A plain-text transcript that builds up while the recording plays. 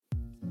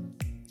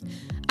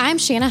I'm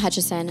Shanna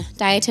Hutchison,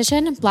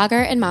 dietitian,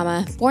 blogger, and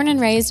mama, born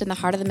and raised in the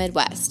heart of the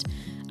Midwest.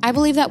 I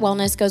believe that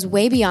wellness goes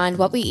way beyond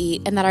what we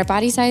eat and that our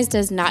body size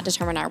does not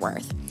determine our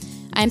worth.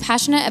 I am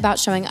passionate about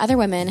showing other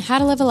women how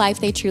to live a life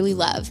they truly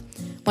love,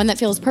 one that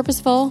feels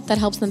purposeful, that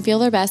helps them feel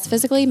their best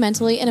physically,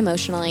 mentally, and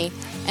emotionally,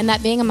 and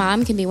that being a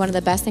mom can be one of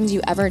the best things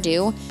you ever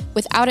do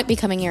without it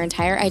becoming your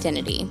entire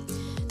identity.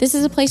 This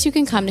is a place you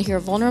can come to hear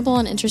vulnerable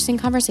and interesting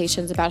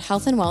conversations about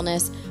health and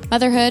wellness,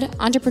 motherhood,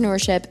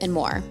 entrepreneurship, and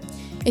more.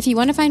 If you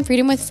want to find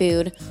freedom with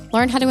food,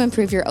 learn how to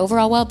improve your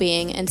overall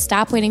well-being, and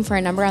stop waiting for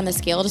a number on the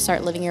scale to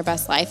start living your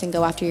best life and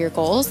go after your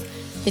goals,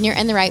 then you're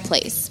in the right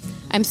place.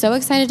 I'm so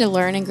excited to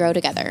learn and grow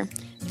together.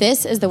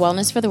 This is the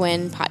Wellness for the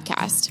Win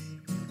podcast.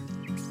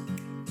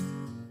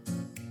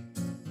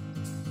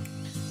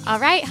 All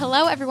right.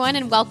 Hello, everyone,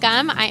 and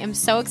welcome. I am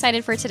so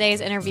excited for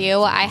today's interview.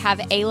 I have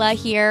Ayla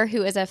here,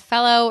 who is a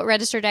fellow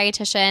registered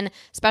dietitian,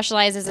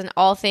 specializes in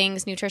all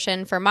things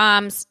nutrition for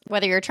moms,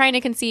 whether you're trying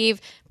to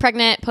conceive,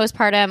 pregnant,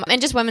 postpartum,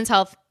 and just women's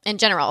health in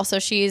general. So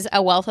she's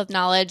a wealth of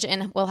knowledge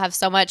and will have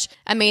so much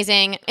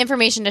amazing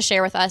information to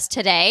share with us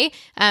today.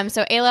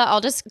 So Ayla, I'll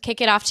just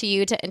kick it off to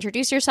you to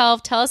introduce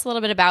yourself. Tell us a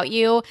little bit about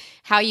you,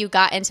 how you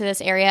got into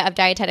this area of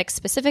dietetics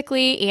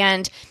specifically,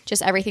 and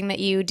just everything that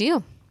you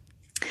do.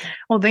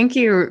 Well, thank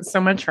you so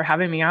much for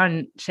having me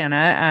on,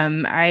 Shanna.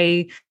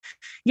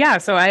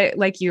 So I,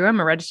 like you, I'm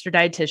a registered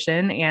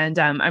dietitian, and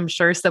I'm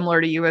sure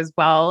similar to you as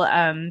well.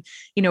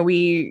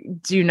 We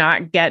do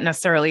not get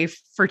necessarily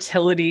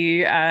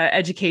fertility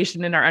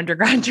education in our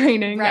undergrad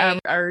training, right.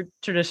 Our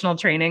traditional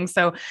training.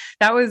 So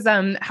that was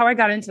how I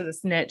got into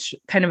this niche.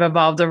 Kind of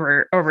evolved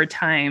over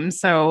time.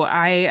 So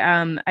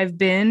I've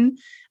been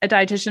a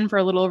dietitian for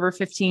a little over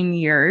 15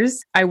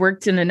 years. I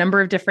worked in a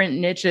number of different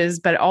niches,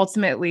 but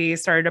ultimately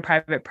started a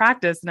private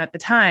practice. And at the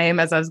time,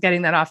 as I was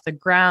getting that off the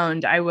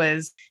ground, I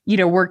was,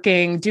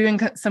 doing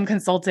some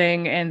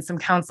consulting and some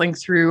counseling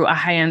through a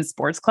high-end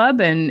sports club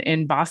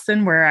in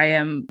Boston, where I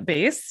am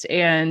based.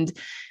 And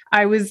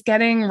I was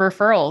getting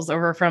referrals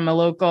over from a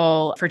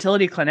local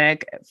fertility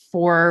clinic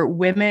for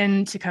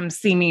women to come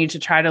see me to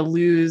try to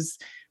lose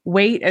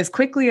weight as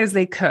quickly as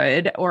they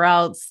could, or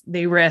else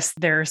they risk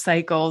their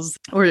cycles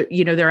or, their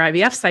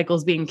IVF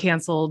cycles being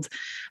canceled,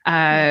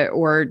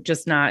 or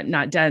just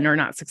not done or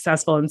not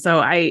successful. And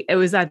so it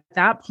was at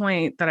that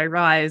point that I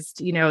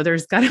realized,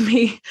 there's got to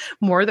be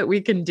more that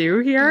we can do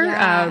here.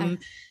 Yeah.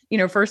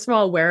 First of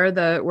all, where are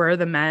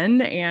the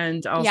men?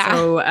 And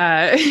also,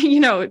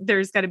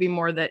 there's got to be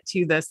more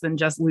to this than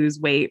just lose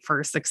weight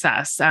for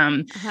success.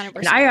 100%.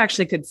 And I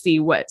actually could see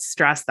what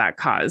stress that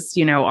caused,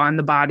 on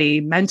the body,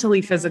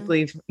 mentally,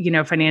 physically,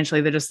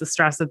 financially, just the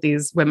stress that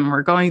these women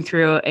were going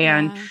through.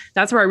 And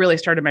that's where I really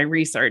started my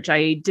research.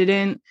 I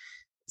didn't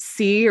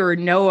see or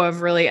know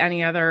of really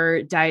any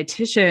other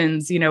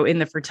dietitians, in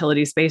the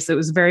fertility space. It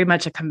was very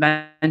much a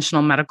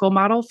conventional medical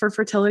model for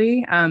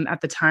fertility at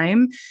the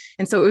time.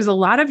 And so it was a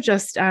lot of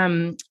just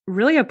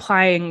really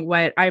applying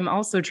what I'm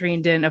also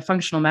trained in, a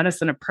functional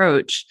medicine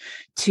approach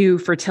to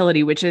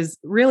fertility, which is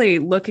really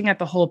looking at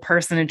the whole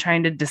person and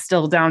trying to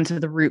distill down to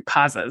the root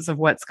causes of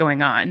what's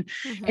going on.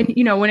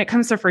 Mm-hmm. And, when it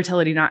comes to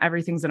fertility, not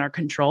everything's in our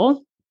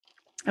control,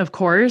 of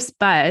course,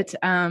 but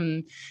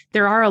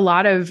there are a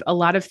lot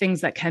of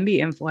things that can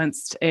be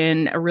influenced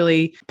in a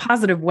really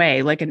positive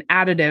way, like an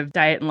additive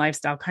diet and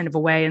lifestyle kind of a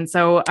way. And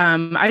so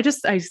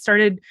I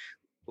started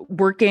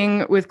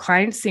working with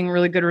clients, seeing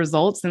really good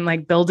results, and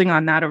like building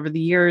on that over the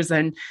years.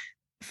 And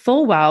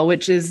Fullwell,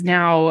 which is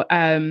now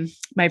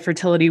my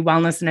fertility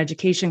wellness and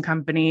education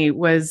company,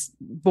 was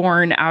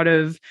born out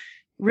of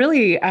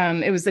really,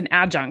 it was an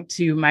adjunct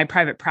to my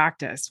private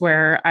practice,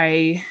 where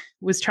I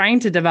was trying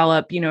to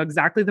develop,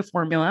 exactly the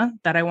formula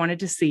that I wanted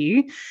to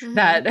see,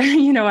 that,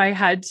 I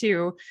had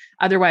to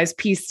otherwise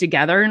piece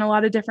together in a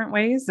lot of different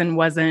ways and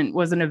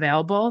wasn't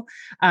available,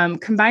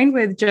 combined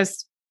with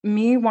just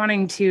me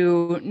wanting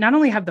to not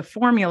only have the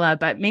formula,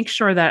 but make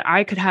sure that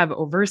I could have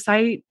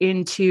oversight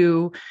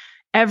into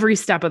every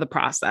step of the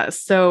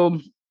process. So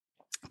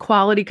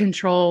quality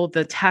control,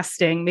 the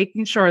testing,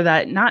 making sure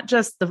that not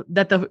just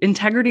the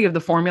integrity of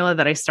the formula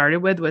that I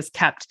started with was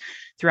kept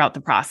throughout the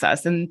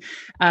process. And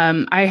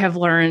I have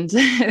learned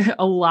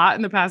a lot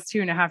in the past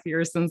 2.5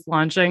 years since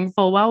launching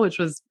Fullwell, which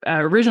was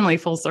originally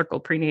Full Circle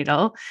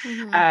Prenatal.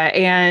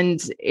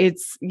 And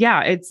it's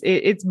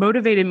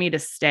motivated me to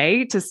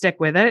stick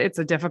with it. It's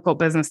a difficult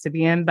business to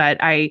be in, but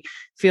I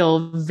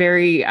feel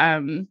very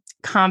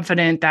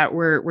confident that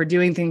we're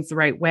doing things the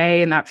right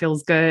way, and that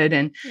feels good.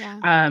 And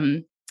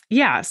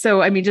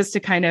so, just to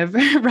kind of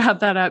wrap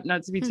that up,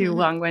 not to be too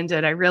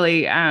long-winded, I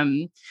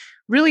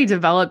really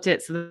developed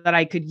it so that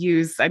I could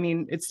use,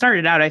 it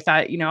started out, I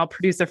thought, I'll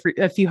produce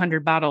a few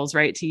hundred bottles,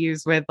 right, to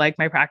use with like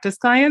my practice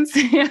clients.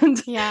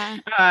 And,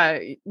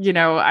 I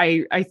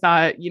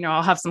thought,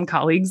 I'll have some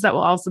colleagues that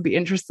will also be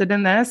interested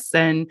in this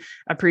and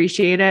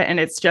appreciate it. And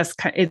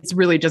it's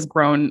really just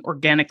grown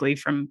organically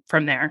from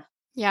there.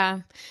 Yeah.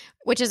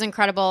 which is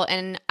incredible.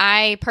 And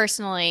I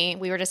personally,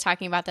 we were just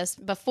talking about this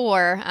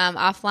before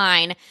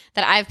offline,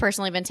 that I've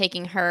personally been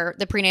taking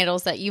the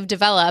prenatals that you've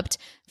developed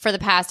for the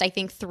past, I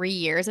think, 3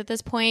 years at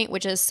this point,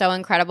 which is so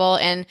incredible.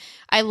 And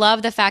I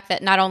love the fact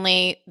that not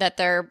only that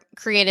they're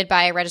created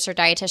by a registered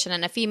dietitian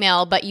and a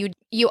female, but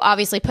you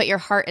obviously put your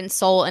heart and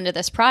soul into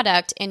this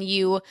product, and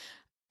you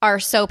are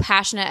so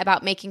passionate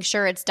about making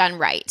sure it's done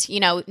right.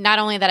 Not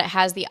only that it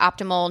has the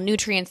optimal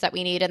nutrients that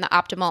we need and the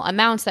optimal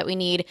amounts that we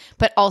need,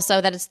 but also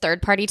that it's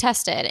third-party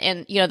tested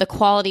and, the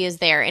quality is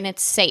there and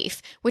it's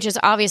safe, which is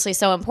obviously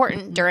so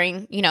important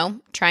during,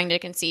 trying to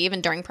conceive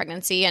and during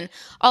pregnancy and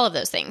all of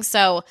those things.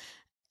 So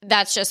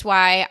that's just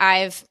why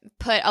I've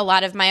put a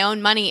lot of my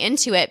own money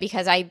into it,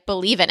 because I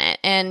believe in it.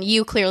 And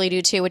you clearly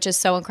do too, which is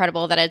so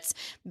incredible that it's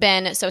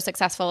been so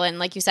successful. And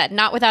like you said,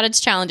 not without its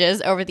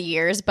challenges over the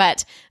years,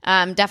 but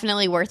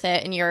definitely worth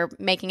it. And you're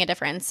making a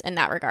difference in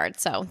that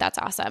regard. So that's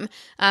awesome.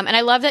 And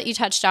I love that you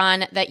touched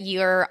on that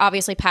you're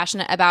obviously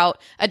passionate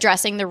about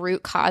addressing the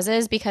root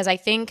causes, because I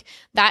think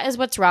that is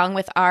what's wrong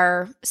with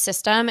our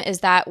system,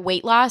 is that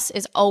weight loss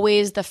is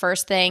always the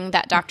first thing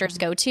that doctors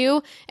go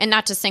to, and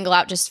not to single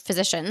out just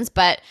physicians,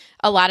 but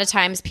a lot of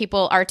times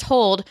people are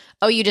told,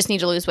 oh, you just need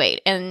to lose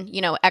weight and,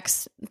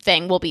 X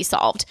thing will be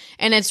solved.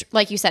 And it's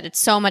like you said, it's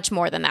so much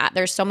more than that.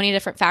 There's so many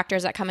different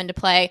factors that come into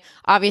play.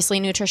 Obviously,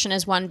 nutrition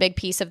is one big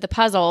piece of the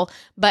puzzle,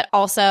 but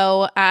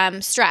also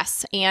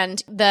stress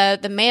and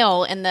the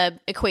male in the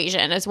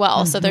equation as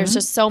well. So there's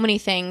just so many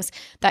things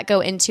that go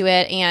into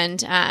it.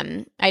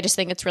 And I just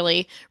think it's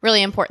really,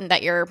 really important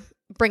that you're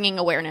bringing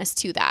awareness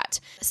to that.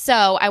 So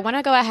I want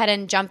to go ahead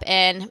and jump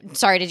in.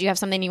 Sorry, did you have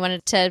something you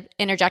wanted to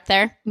interject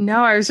there?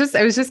 No, I was just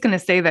going to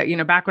say that,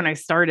 back when I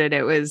started,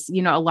 it was,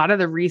 a lot of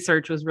the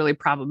research was really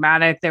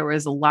problematic. There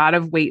was a lot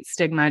of weight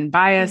stigma and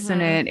bias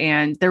in it.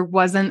 And there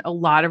wasn't a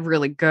lot of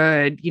really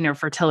good,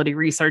 fertility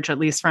research, at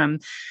least from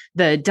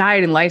the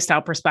diet and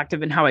lifestyle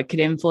perspective and how it could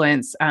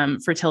influence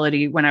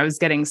fertility when I was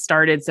getting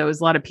started. So it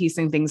was a lot of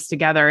piecing things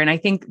together. And I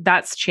think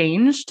that's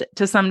changed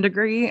to some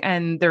degree.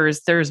 And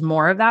there's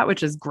more of that,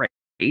 which is great.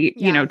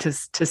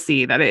 To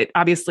see that it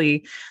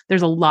obviously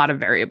there's a lot of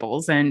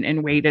variables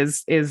and weight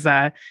is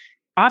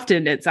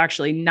often it's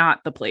actually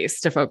not the place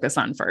to focus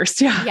on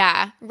first. Yeah.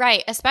 Yeah.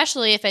 Right.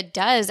 Especially if it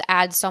does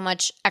add so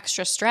much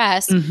extra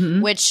stress,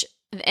 which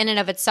in and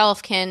of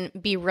itself can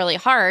be really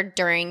hard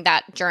during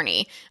that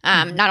journey.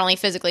 Not only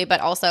physically,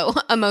 but also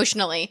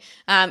emotionally.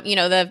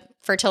 The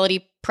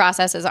fertility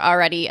process is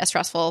already a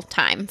stressful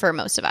time for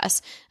most of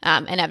us,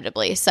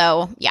 inevitably.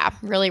 So yeah,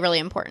 really, really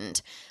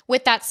important.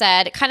 With that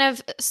said, kind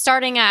of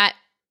starting at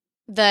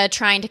the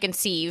trying to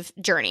conceive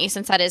journey,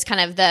 since that is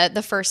kind of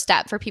the first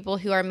step for people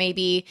who are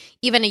maybe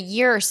even a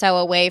year or so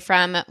away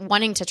from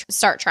wanting to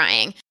start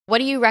trying. What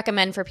do you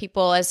recommend for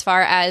people as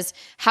far as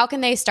how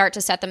can they start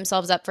to set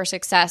themselves up for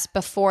success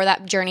before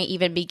that journey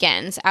even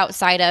begins,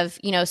 outside of,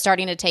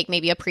 starting to take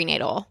maybe a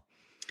prenatal?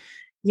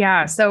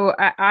 Yeah. So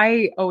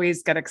I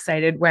always get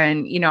excited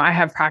when, I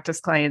have practice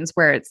clients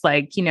where it's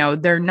like,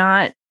 they're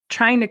not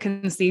trying to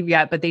conceive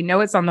yet, but they know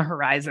it's on the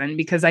horizon,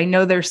 because I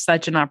know there's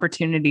such an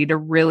opportunity to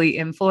really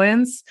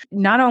influence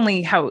not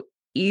only how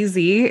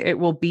easy it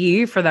will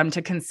be for them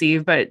to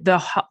conceive, but the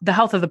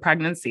health of the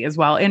pregnancy as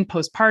well, in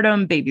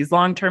postpartum, baby's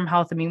long-term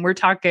health. I mean, we're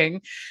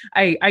talking,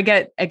 I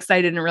get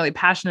excited and really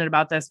passionate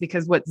about this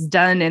because what's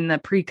done in the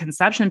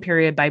preconception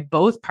period by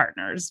both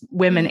partners,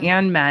 women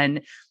and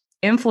men,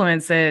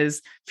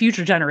 influences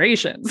future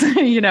generations,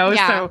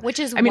 Yeah, so which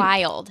is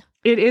wild.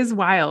 It is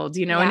wild,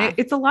 and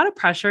it's a lot of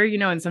pressure,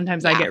 and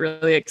sometimes I get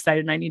really excited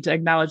and I need to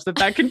acknowledge that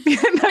can feel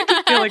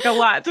like a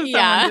lot to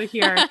someone to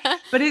hear,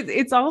 but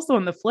it's also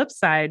on the flip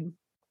side.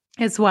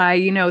 It's why,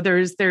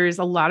 there's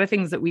a lot of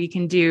things that we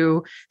can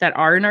do that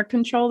are in our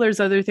control. There's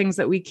other things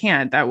that we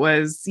can't, that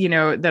was,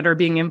 that are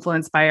being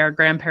influenced by our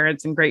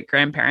grandparents and great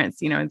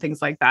grandparents, and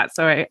things like that.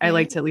 So I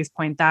like to at least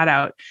point that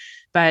out.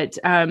 But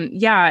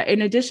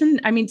in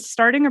addition,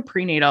 starting a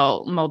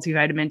prenatal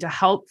multivitamin to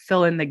help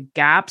fill in the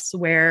gaps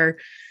where,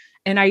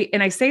 and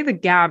I say the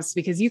gaps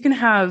because you can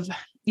have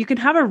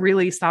a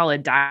really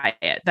solid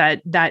diet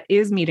that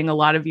is meeting a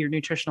lot of your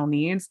nutritional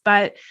needs,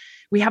 but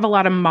we have a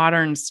lot of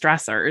modern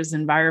stressors,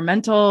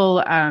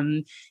 environmental,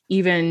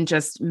 even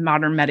just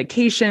modern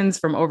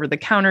medications from over the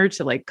counter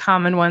to like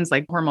common ones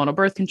like hormonal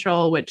birth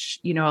control, which,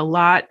 a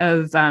lot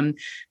of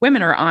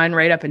women are on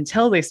right up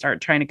until they start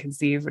trying to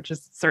conceive, which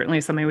is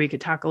certainly something we could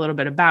talk a little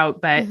bit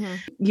about. But,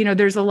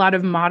 there's a lot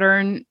of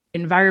modern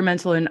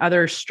environmental and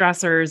other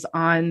stressors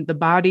on the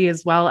body,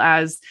 as well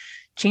as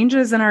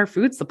changes in our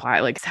food supply,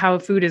 like how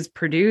food is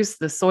produced,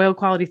 the soil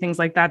quality, things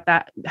like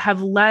that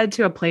have led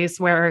to a place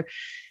where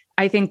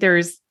I think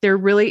there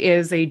really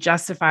is a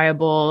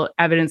justifiable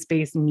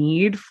evidence-based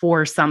need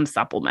for some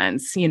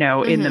supplements, in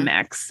the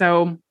mix.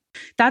 So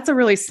that's a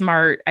really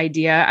smart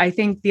idea. I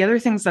think the other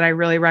things that I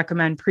really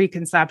recommend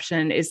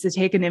preconception is to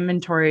take an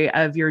inventory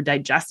of your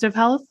digestive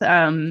health.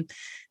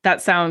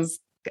 That sounds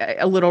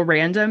a little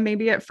random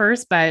maybe at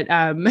first, but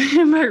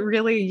but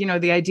really,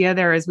 the idea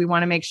there is we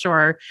want to make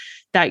sure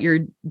that you're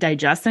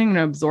digesting and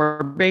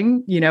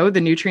absorbing,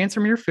 the nutrients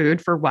from your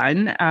food, for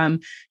one.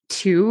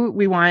 Two,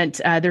 we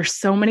want, there's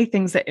so many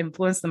things that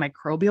influence the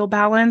microbial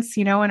balance,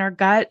 in our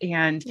gut.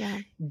 And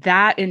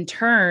that in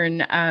turn,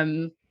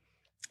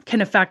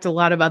 can affect a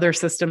lot of other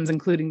systems,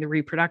 including the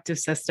reproductive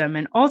system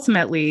and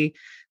ultimately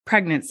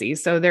pregnancy.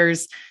 So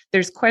there's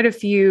quite a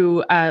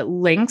few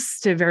links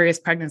to various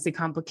pregnancy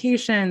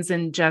complications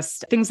and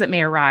just things that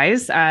may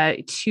arise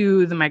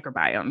to the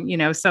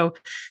microbiome. So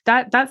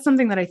that's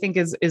something that I think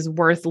is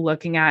worth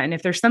looking at. And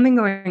if there's something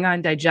going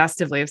on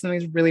digestively, if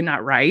something's really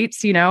not right,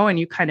 and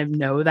you kind of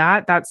know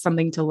that's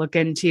something to look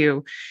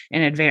into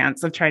in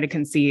advance of trying to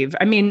conceive.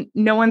 I mean,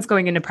 no one's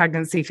going into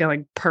pregnancy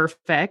feeling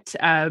perfect.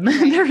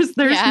 There's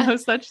no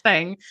such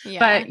thing.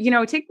 But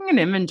taking an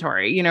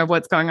inventory, of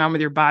what's going on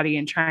with your body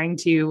and trying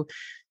to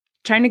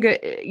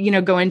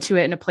go into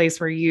it in a place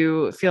where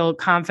you feel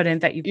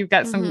confident that you've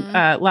got some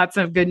lots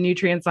of good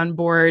nutrients on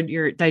board,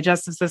 your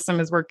digestive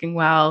system is working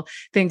well,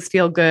 things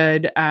feel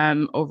good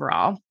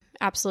overall.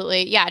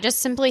 Absolutely. Yeah. Just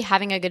simply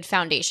having a good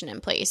foundation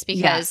in place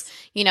because,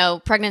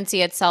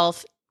 pregnancy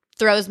itself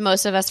throws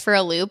most of us for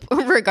a loop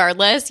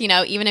regardless.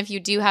 Even if you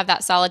do have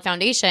that solid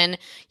foundation,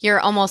 you're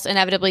almost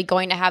inevitably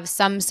going to have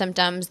some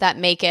symptoms that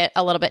make it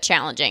a little bit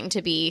challenging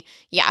to be,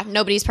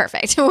 nobody's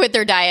perfect with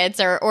their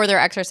diets or their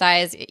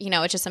exercise.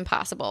 It's just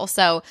impossible.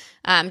 So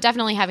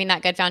definitely having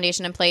that good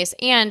foundation in place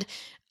and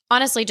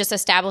honestly, just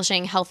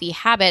establishing healthy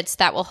habits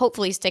that will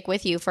hopefully stick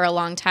with you for a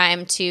long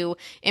time to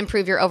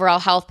improve your overall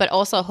health, but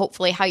also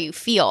hopefully how you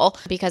feel.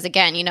 Because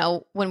again,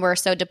 when we're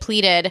so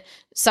depleted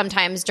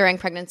sometimes during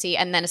pregnancy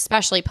and then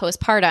especially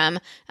postpartum,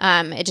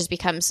 it just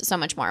becomes so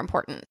much more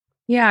important.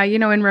 Yeah,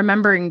 and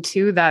remembering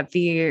too that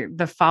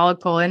the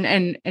follicle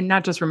and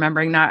not just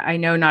remembering, I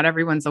know not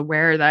everyone's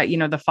aware that,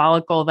 the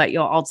follicle that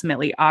you'll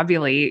ultimately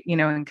ovulate,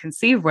 and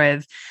conceive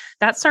with,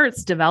 that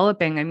starts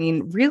developing. I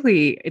mean,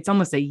 really, it's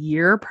almost a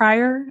year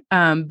prior.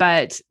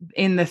 But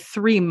in the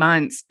 3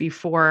 months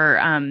before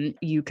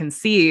you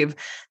conceive,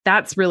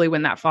 that's really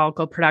when that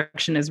follicle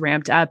production is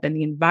ramped up, and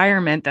the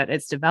environment that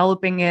it's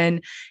developing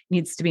in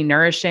needs to be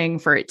nourishing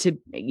for it to,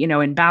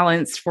 in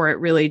balance for it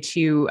really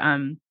to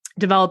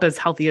develop as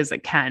healthy as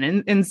it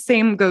can. And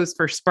same goes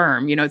for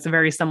sperm. It's a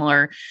very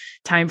similar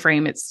time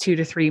frame. It's 2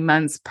 to 3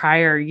 months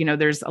prior.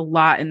 There's a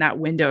lot in that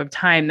window of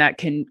time that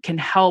can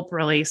help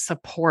really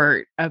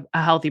support a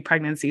healthy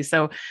pregnancy.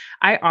 So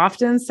I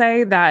often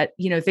say that,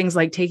 things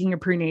like taking a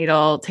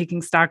prenatal,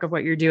 taking stock of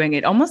what you're doing,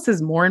 it almost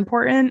is more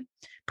important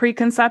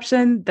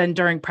pre-conception than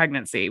during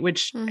pregnancy,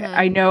 which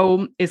I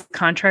know is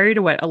contrary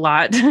to what a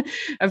lot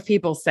of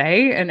people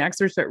say and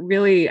experts, but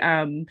really,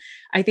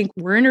 I think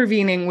we're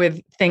intervening with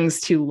things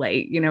too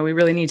late. We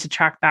really need to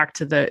track back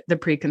to the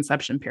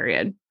preconception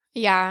period.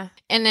 Yeah.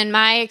 And in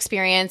my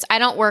experience, I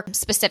don't work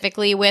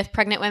specifically with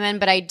pregnant women,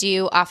 but I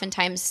do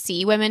oftentimes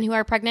see women who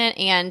are pregnant,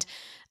 and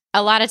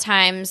a lot of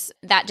times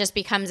that just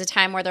becomes a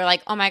time where they're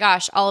like, oh my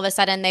gosh, all of a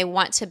sudden they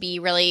want to be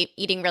really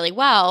eating really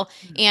well.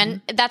 And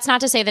that's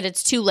not to say that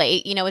it's too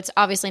late. It's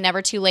obviously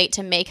never too late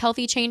to make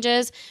healthy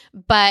changes,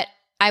 but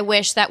I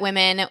wish that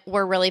women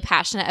were really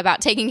passionate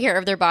about taking care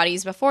of their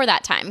bodies before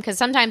that time. Because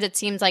sometimes it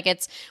seems like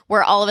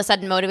we're all of a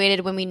sudden motivated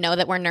when we know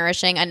that we're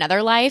nourishing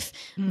another life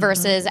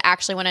versus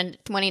actually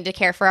wanting to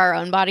care for our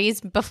own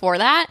bodies before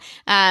that.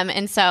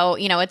 And so,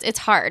 it's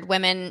hard.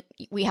 Women,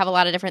 we have a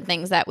lot of different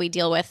things that we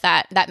deal with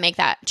that make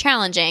that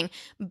challenging.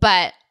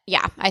 But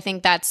yeah, I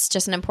think that's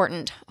just an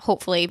important,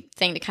 hopefully,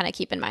 thing to kind of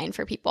keep in mind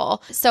for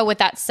people. So with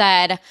that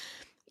said,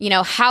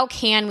 how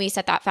can we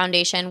set that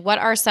foundation? What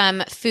are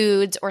some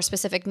foods or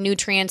specific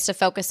nutrients to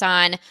focus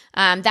on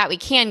that we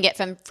can get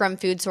from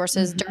food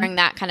sources during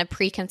that kind of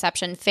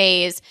preconception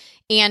phase,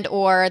 and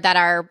or that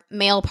our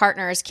male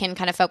partners can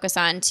kind of focus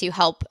on to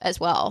help as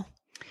well?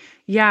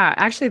 Yeah,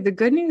 actually, the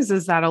good news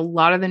is that a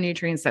lot of the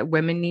nutrients that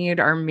women need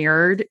are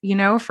mirrored,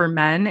 for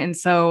men. And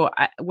so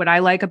what I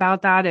like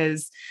about that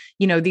is,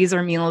 these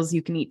are meals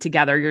you can eat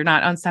together. You're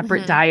not on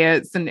separate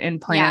diets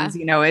and plans.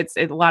 It's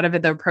a lot of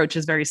it, the approach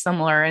is very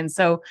similar. And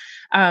so,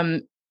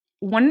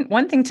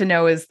 one thing to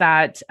know is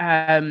that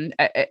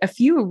a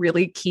few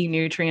really key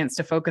nutrients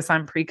to focus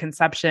on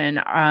preconception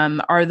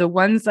are the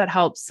ones that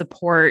help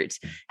support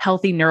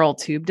healthy neural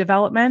tube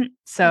development.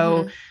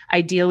 So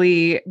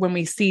ideally, when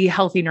we see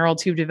healthy neural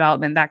tube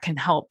development, that can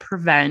help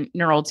prevent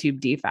neural tube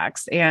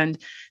defects. And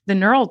the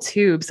neural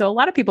tube, so a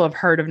lot of people have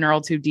heard of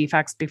neural tube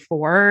defects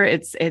before.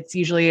 It's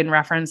usually in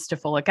reference to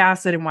folic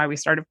acid and why we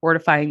started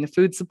fortifying the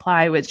food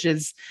supply, which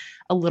is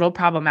a little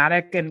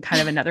problematic and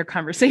kind of another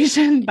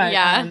conversation.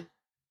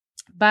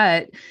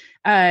 But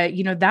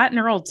that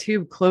neural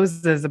tube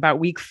closes about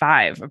week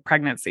 5 of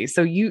pregnancy.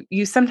 So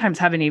you sometimes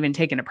haven't even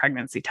taken a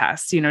pregnancy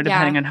test,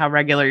 depending on how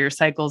regular your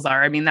cycles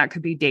are. I mean, that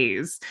could be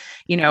days,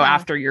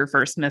 after your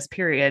first missed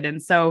period.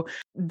 And so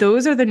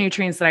those are the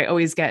nutrients that I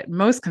always get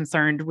most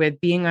concerned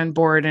with being on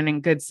board and in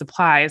good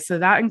supply. So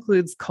that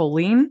includes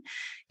choline.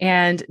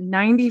 And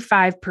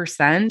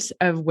 95%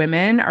 of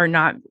women are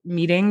not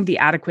meeting the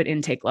adequate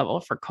intake level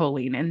for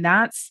choline. And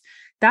that's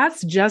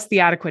that's just the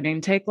adequate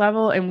intake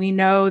level. And we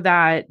know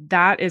that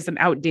that is an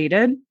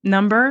outdated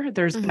number.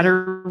 There's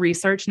better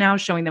research now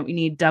showing that we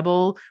need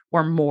double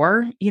or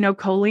more,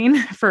 choline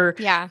for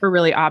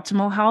really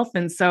optimal health.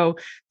 And so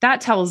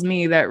that tells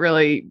me that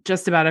really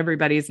just about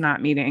everybody's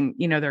not meeting,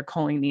 their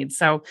choline needs.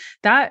 So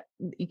that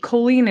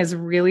choline is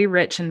really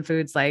rich in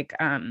foods like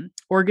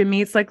organ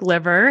meats, like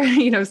liver.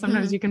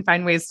 Sometimes you can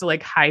find ways to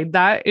like hide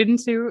that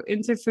into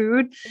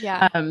food.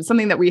 Yeah.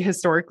 Something that we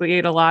historically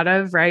ate a lot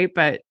of, right?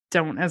 But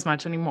don't as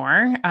much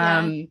anymore.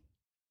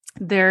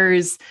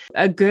 There's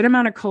a good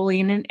amount of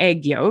choline in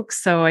egg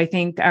yolks. So I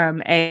think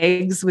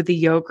eggs with the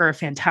yolk are a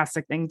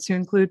fantastic thing to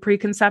include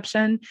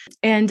preconception.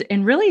 And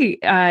really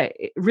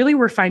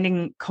we're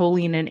finding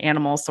choline in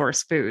animal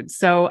source foods.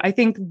 So I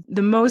think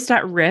the most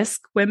at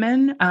risk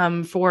women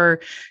for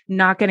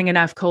not getting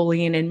enough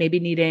choline and maybe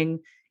needing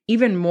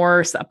even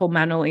more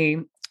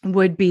supplementally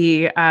would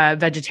be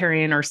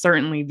vegetarian or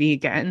certainly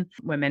vegan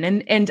women.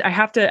 And I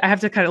have to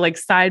kind of like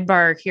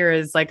sidebar here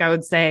is like, I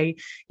would say,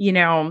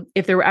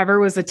 if there ever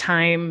was a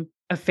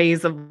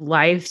phase of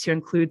life to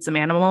include some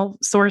animal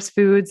source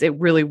foods, it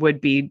really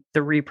would be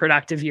the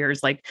reproductive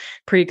years, like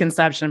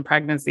preconception,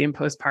 pregnancy, and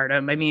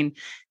postpartum. I mean,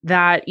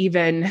 that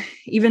even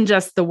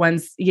just the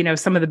ones,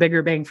 some of the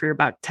bigger bang for your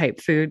buck type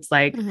foods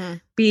like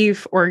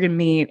beef, organ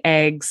meat,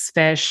 eggs,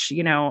 fish,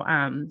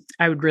 I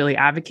would really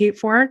advocate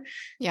for.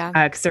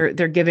 Yeah. Because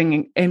they're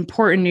giving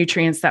important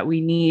nutrients that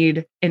we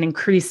need in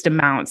increased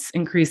demands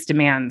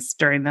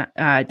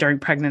during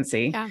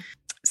pregnancy. Yeah.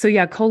 So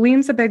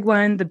choline's a big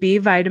one. The B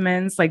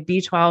vitamins like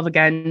B12,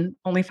 again,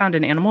 only found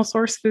in animal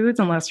source foods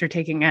unless you're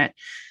taking it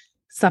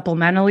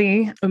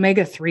supplementally.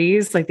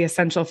 Omega-3s, like the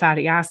essential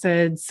fatty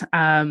acids,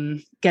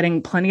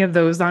 getting plenty of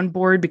those on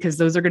board because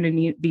those are going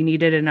to be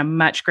needed in a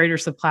much greater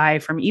supply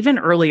from even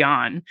early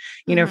on,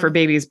 for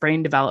babies'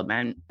 brain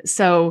development.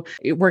 So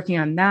working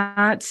on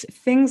that.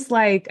 Things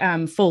like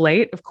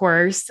folate, of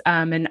course,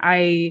 and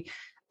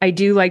I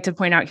do like to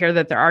point out here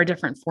that there are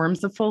different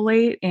forms of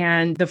folate,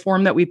 and the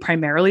form that we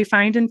primarily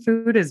find in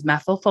food is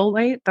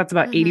methylfolate. That's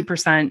about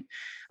 80%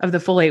 of the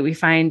folate we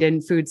find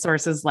in food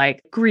sources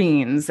like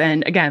greens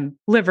and, again,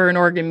 liver and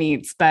organ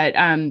meats. But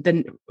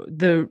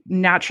the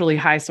naturally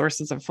high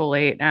sources of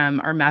folate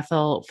are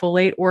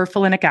methylfolate or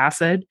folinic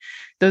acid.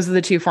 Those are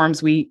the two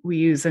forms we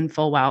use in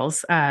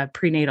Fullwell's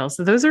prenatal.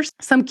 So those are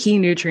some key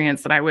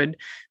nutrients that I would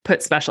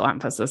put special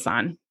emphasis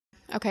on.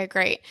 Okay,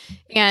 great.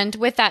 And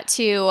with that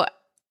too,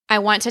 I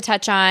want to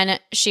touch on,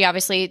 she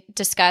obviously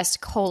discussed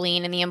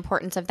choline and the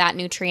importance of that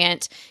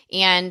nutrient.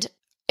 And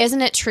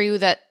isn't it true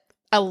that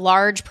a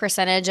large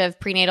percentage of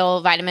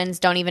prenatal vitamins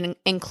don't even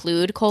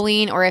include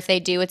choline, or if they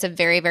do, it's a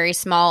very, very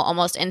small,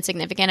 almost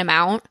insignificant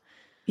amount?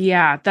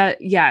 Yeah,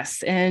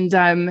 yes. And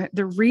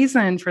the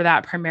reason for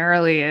that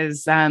primarily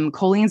is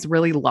choline is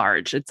really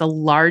large. It's a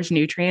large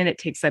nutrient. It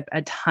takes up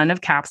a ton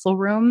of capsule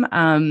room.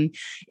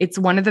 It's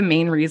one of the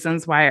main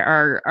reasons why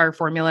our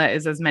formula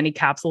is as many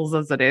capsules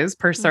as it is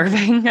per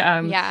serving.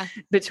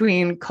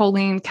 Between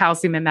choline,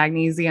 calcium, and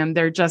magnesium,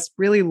 they're just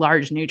really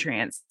large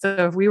nutrients.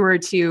 So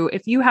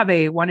if you have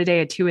a 1 a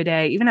day, a 2 a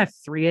day, even a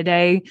 3 a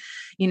day,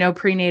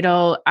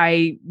 prenatal,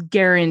 I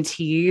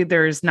guarantee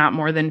there's not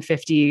more than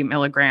 50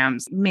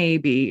 milligrams,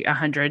 maybe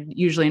 100,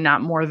 usually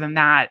not more than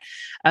that,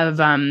 of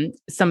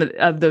some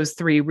of those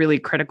 3 really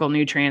critical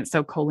nutrients.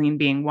 So choline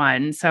being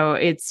one. So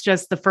it's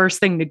just the first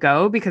thing to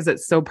go because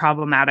it's so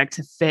problematic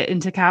to fit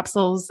into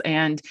capsules.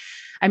 And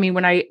I mean,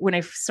 when I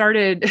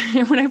started,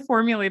 when I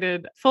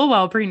formulated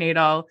Fullwell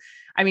prenatal,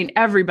 I mean,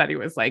 everybody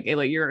was like,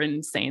 Ayla, you're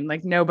insane.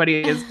 Like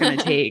nobody is going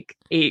to take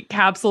 8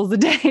 capsules a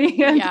day.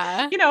 And,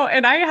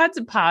 and I had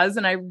to pause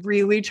and I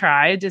really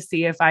tried to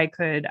see if I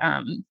could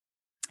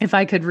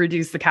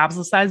reduce the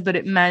capsule size, but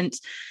it meant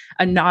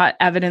a not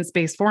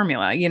evidence-based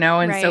formula,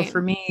 and so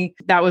for me,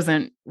 that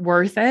wasn't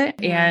worth it.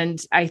 Mm-hmm.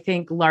 And I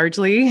think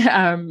largely,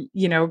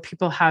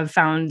 people have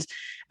found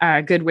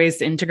good ways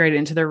to integrate it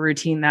into their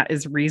routine that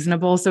is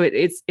reasonable. So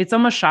it's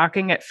almost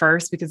shocking at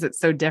first because it's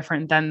so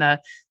different than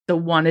the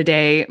 1 a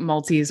day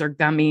multis or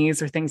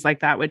gummies or things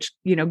like that, which,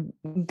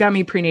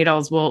 gummy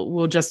prenatals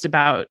will just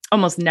about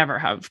almost never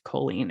have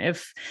choline.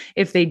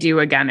 If they do,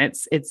 again,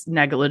 it's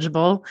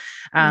negligible.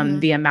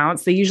 The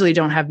amounts, they usually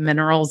don't have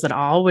minerals at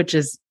all, which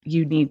is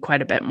you need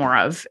quite a bit more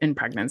of in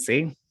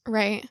pregnancy.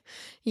 Right.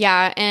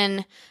 Yeah.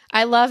 And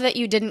I love that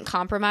you didn't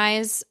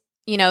compromise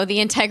the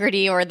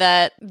integrity or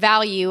the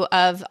value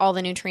of all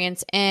the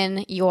nutrients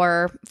in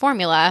your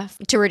formula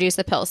to reduce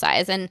the pill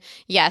size. And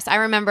yes, I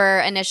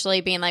remember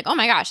initially being like, oh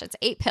my gosh, it's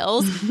 8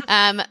 pills.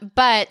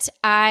 But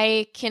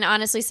I can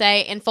honestly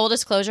say, in full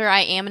disclosure,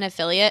 I am an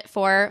affiliate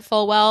for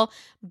Fullwell,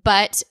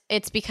 but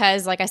it's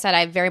because, like I said,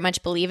 I very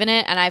much believe in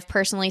it and I've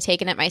personally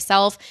taken it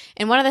myself.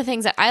 And one of the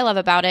things that I love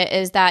about it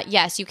is that,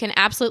 yes, you can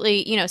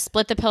absolutely,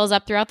 split the pills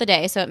up throughout the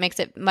day. So it makes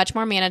it much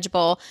more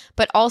manageable,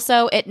 but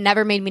also it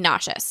never made me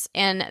nauseous.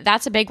 And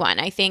that's a big one.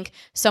 I think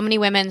so many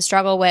women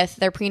struggle with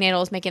their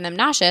prenatals making them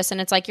nauseous. And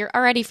it's like, you're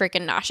already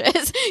freaking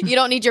nauseous. You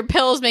don't need your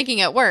pills making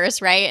it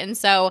worse. Right. And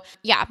so,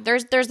 yeah,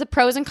 there's the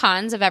pros and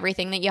cons of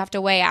everything that you have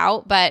to weigh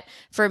out. But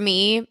for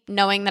me,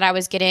 knowing that I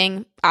was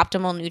getting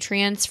optimal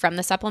nutrients from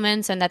the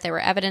supplements and that they were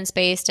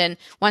evidence-based and,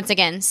 once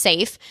again,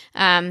 safe,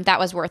 that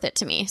was worth it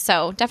to me.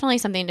 So definitely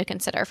something to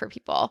consider for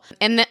people.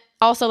 And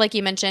also, like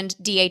you mentioned,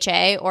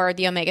 DHA or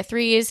the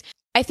omega-3s.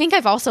 I think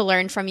I've also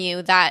learned from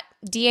you that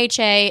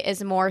DHA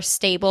is more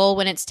stable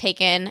when it's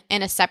taken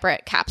in a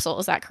separate capsule.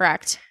 Is that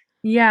correct?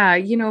 Yeah,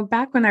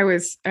 back when I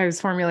was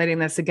formulating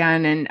this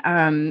again,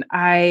 and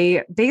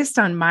I, based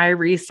on my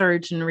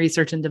research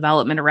and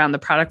development around the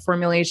product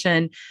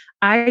formulation,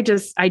 I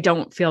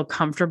don't feel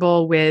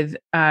comfortable with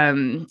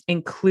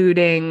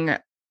including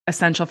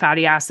essential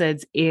fatty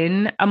acids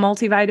in a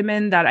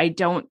multivitamin. That I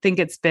don't think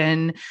it's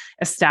been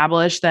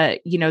established that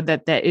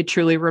that it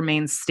truly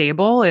remains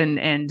stable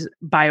and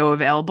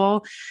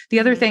bioavailable. The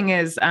other thing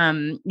is,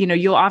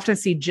 you'll often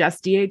see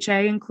just DHA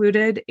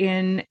included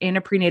in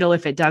a prenatal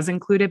if it does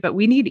include it, but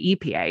we need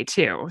EPA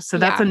too. So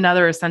that's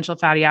another essential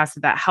fatty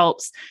acid that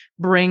helps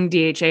bring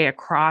DHA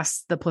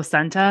across the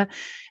placenta.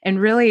 And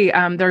really,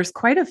 there's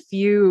quite a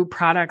few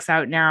products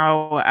out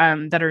now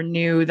that are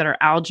new, that are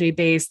algae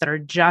based, that are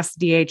just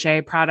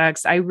DHA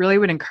products. I really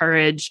would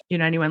encourage,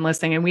 anyone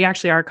listening, and we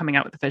actually are coming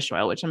out with the fish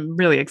oil, which I'm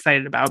really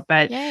excited about,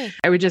 but Yay.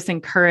 I would just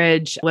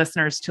encourage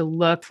listeners to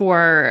look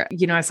for,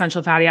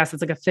 essential fatty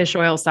acids, like a fish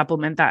oil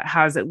supplement that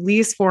has at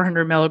least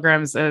 400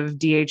 milligrams of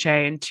DHA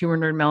and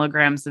 200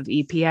 milligrams of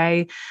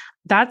EPA.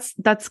 That's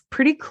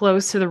pretty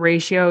close to the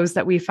ratios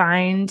that we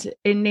find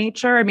in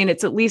nature. I mean,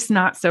 it's at least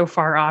not so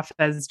far off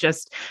as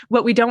just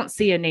what we don't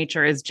see in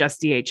nature is just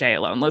DHA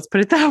alone. Let's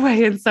put it that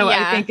way. And so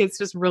I think it's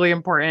just really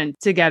important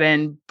to get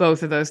in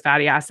both of those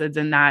fatty acids,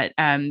 and that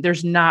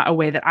there's not a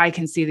way that I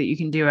can see that you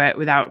can do it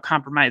without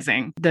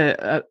compromising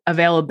the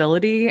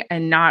availability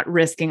and not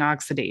risking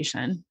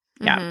oxidation.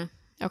 Yeah.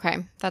 Mm-hmm.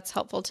 Okay. That's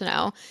helpful to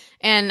know.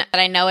 And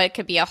I know it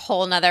could be a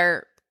whole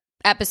nother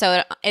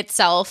episode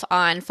itself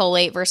on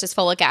folate versus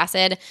folic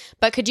acid,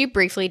 but could you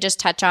briefly just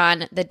touch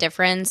on the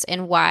difference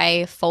in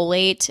why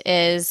folate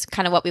is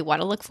kind of what we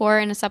want to look for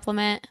in a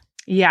supplement?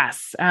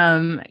 Yes.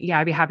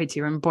 I'd be happy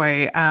to. And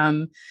boy,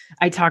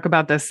 I talk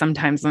about this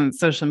sometimes on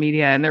social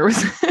media, and there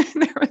was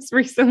there was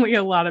recently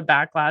a lot of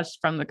backlash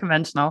from the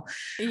conventional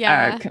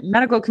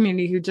medical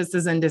community who just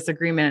is in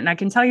disagreement. And I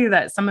can tell you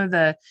that some of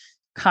the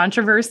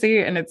controversy,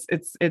 and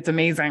it's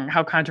amazing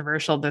how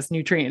controversial this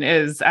nutrient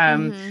is.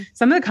 Some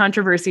of the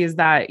controversy is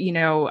that,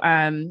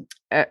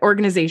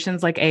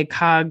 organizations like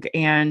ACOG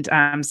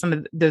and some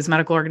of those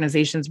medical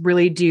organizations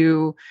really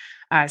do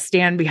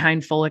stand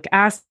behind folic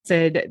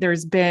acid.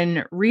 There's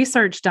been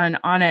research done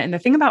on it. And the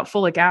thing about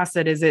folic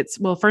acid is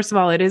first of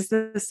all, it is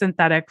the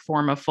synthetic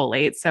form of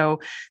folate. So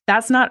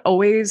that's not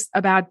always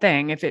a bad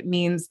thing if it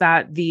means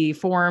that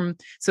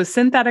so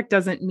synthetic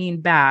doesn't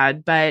mean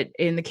bad, but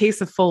in the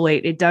case of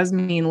folate, it does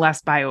mean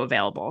less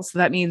bioavailable. So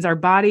that means our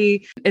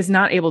body is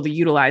not able to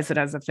utilize it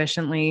as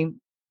efficiently,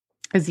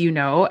 as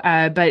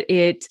but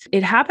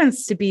it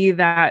happens to be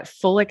that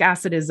folic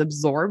acid is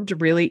absorbed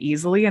really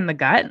easily in the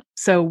gut.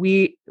 So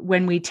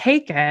when we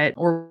take it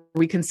or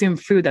we consume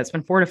food that's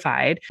been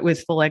fortified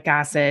with folic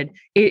acid,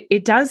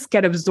 it does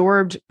get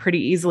absorbed pretty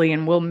easily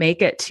and will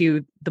make it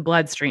to the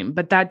bloodstream.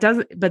 But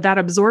that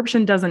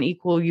absorption doesn't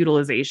equal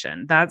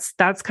utilization. That's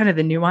kind of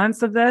the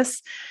nuance of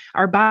this.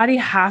 Our body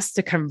has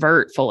to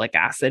convert folic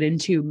acid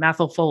into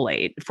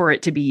methylfolate for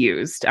it to be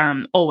used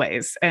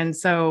always. And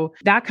so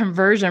that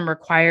conversion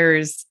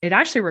requires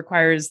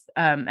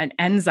an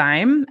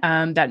enzyme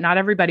that not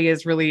everybody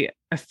is really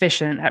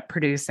efficient at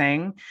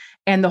producing.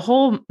 And the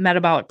whole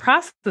metabolic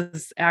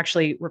process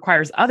actually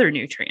requires other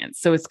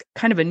nutrients. So it's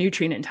kind of a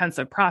nutrient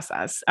intensive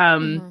process.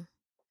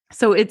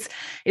 So it's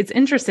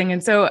interesting.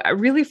 And so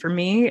really for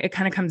me, it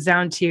kind of comes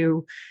down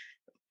to,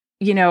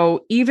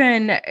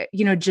 even,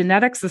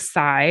 genetics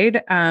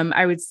aside,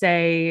 I would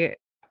say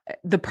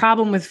the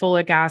problem with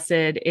folic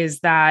acid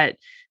is that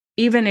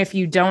even if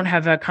you don't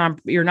have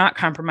you're not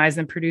compromised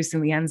in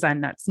producing the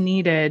enzyme that's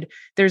needed,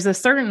 there's a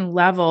certain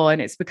level,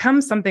 and it's become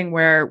something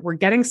where we're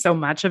getting so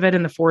much of it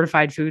in the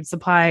fortified food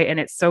supply, and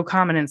it's so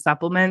common in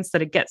supplements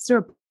that it gets to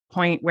a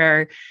point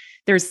where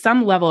there's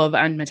some level of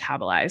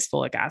unmetabolized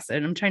folic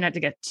acid. I'm trying not to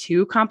get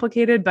too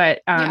complicated,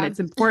 but it's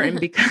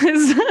important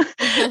because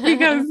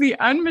the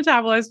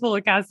unmetabolized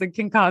folic acid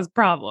can cause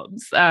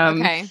problems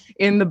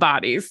in the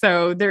body.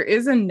 So there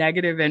is a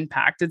negative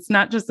impact. It's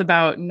not just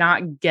about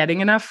not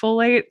getting enough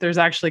folate. There's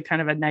actually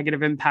kind of a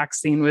negative impact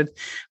seen with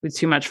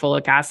too much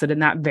folic acid,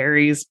 and that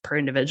varies per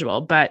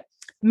individual. But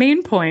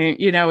main point,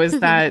 is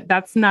that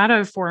that's not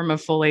a form of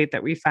folate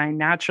that we find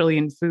naturally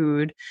in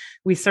food.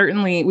 We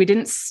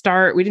didn't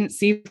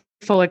see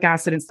folic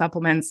acid in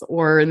supplements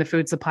or in the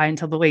food supply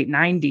until the late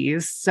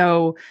 90s.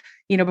 So,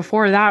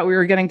 before that, we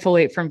were getting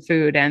folate from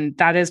food, and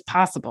that is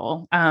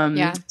possible.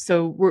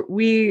 So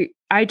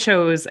I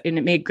chose, and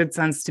it made good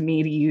sense to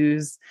me to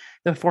use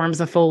the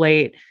forms of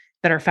folate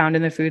that are found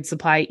in the food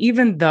supply,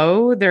 even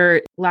though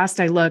last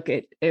I looked,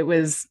 it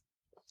was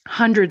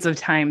hundreds of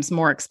times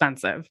more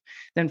expensive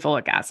than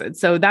folic acid.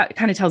 So that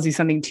kind of tells you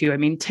something too. I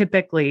mean,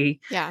 typically,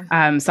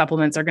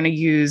 supplements are going to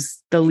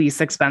use the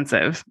least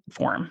expensive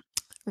form.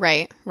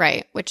 Right.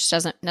 Which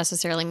doesn't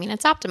necessarily mean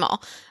it's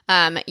optimal.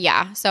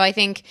 So I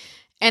think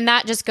And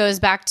that just goes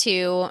back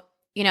to,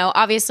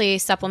 obviously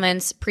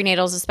supplements,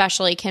 prenatals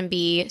especially, can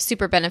be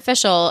super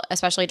beneficial,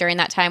 especially during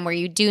that time where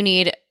you do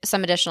need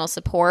some additional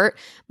support.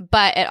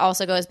 But it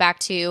also goes back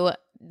to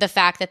the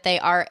fact that they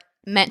are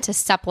meant to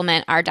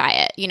supplement our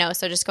diet,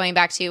 so just going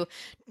back to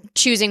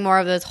choosing more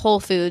of those whole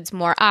foods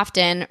more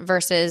often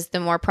versus the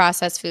more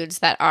processed foods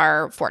that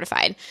are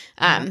fortified.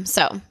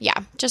 So yeah,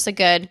 just a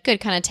good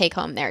kind of take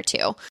home there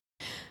too.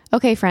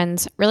 Okay,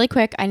 friends, really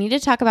quick, I need to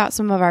talk about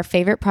some of our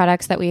favorite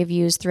products that we have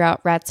used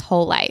throughout Rhett's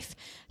whole life.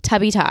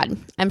 Tubby Todd.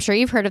 I'm sure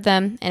you've heard of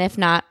them, and if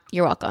not,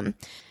 you're welcome.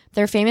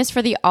 They're famous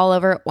for the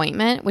all-over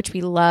ointment, which we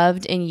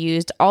loved and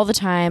used all the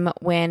time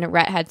when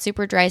Rhett had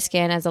super dry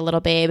skin as a little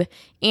babe,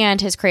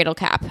 and his cradle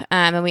cap.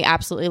 And we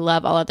absolutely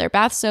love all of their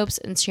bath soaps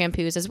and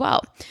shampoos as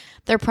well.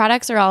 Their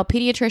products are all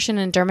pediatrician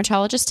and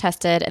dermatologist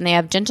tested, and they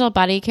have gentle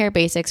body care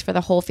basics for the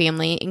whole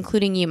family,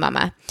 including you,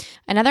 mama.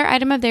 Another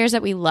item of theirs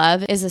that we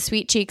love is the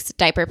Sweet Cheeks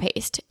diaper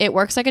paste. It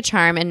works like a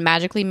charm and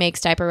magically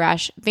makes diaper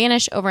rash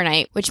vanish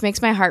overnight, which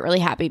makes my heart really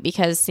happy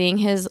because seeing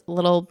his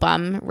little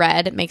bum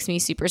red makes me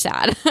super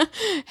sad.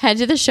 Head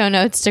to the show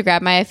notes to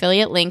grab my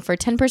affiliate link for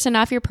 10%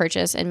 off your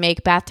purchase and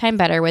make bath time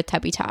better with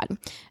Tubby Todd.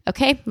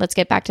 Okay, let's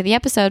get back to the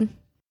episode.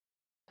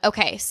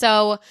 Okay,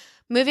 so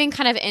moving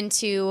kind of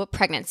into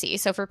pregnancy.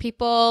 So for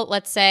people,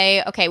 let's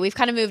say, okay, we've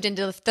kind of moved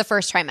into the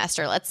first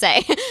trimester, let's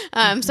say.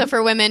 So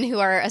for women who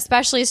are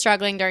especially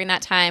struggling during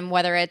that time,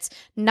 whether it's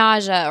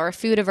nausea or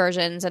food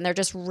aversions, and they're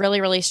just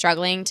really, really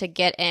struggling to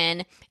get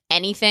in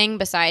anything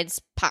besides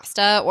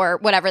pasta or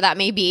whatever that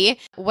may be,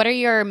 what are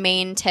your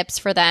main tips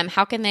for them?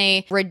 How can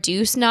they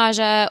reduce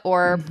nausea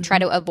or try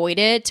to avoid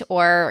it?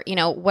 Or,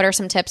 what are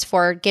some tips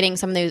for getting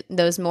some of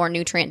those more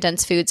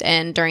nutrient-dense foods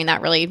in during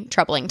that really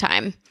troubling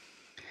time?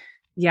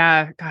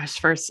 Yeah, gosh,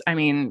 first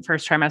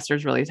trimester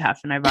is really tough,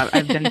 and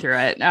I've been through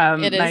it.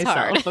 It is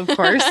myself, hard. Of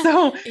course.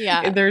 So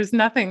yeah, there's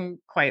nothing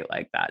quite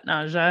like that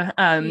nausea.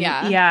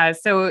 Yeah.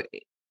 So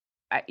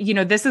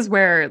this is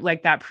where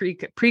like that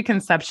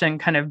preconception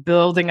kind of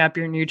building up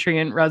your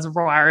nutrient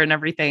reservoir and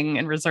everything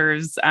and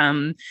reserves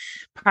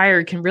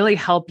prior can really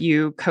help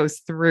you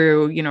coast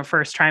through,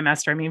 first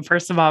trimester. I mean,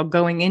 first of all,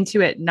 going into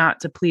it not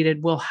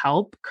depleted will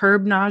help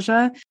curb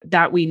nausea,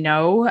 that we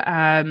know.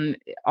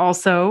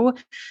 Also,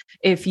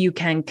 if you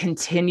can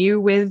continue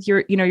with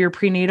your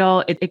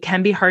prenatal, it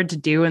can be hard to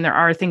do. And there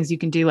are things you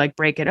can do like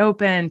break it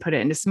open, put it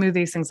into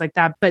smoothies, things like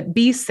that. But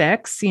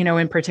B6,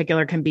 in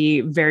particular can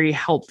be very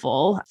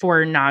helpful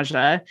for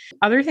nausea.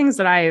 Other things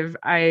that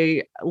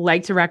I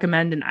like to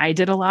recommend, and I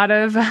did a lot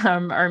of,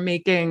 are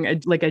making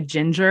a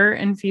ginger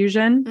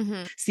infusion.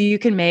 So you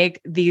can make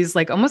these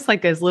almost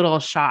like as little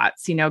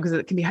shots, because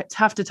it can be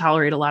tough to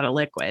tolerate a lot of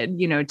liquid,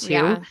 too.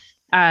 Yeah.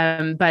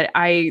 But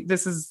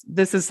this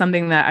is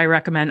something that I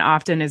recommend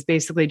often, is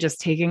basically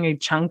just taking a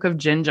chunk of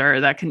ginger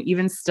that can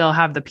even still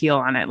have the peel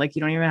on it. Like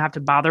you don't even have to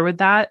bother with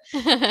that.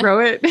 throw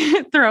it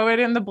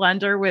in the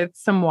blender with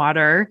some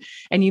water,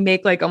 and you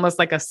make almost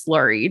like a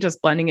slurry,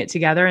 just blending it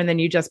together. And then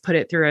you just put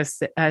it through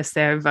a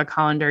sieve, a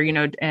colander,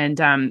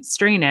 and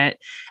strain it.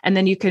 And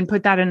then you can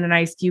put that in an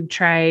ice cube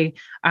tray,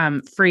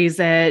 freeze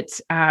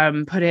it,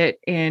 put it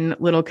in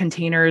little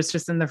containers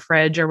just in the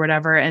fridge or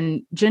whatever.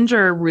 And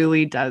ginger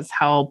really does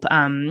help,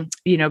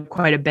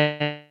 quite a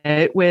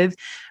bit with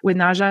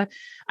nausea.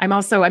 I'm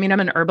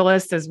an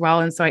herbalist as well.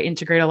 And so I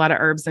integrate a lot of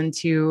herbs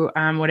into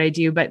what I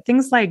do, but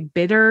things like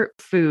bitter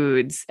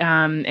foods.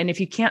 And if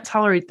you can't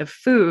tolerate the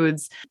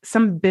foods,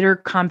 some bitter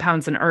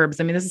compounds and herbs.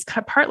 This is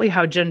partly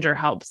how ginger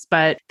helps,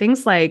 but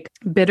things like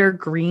bitter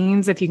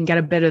greens, if you can get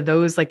a bit of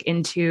those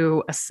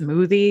into a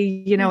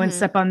smoothie, and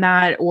sip on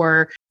that.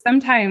 Or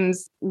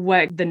sometimes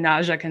what the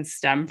nausea can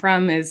stem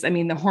from is, the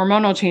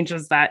hormonal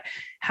changes that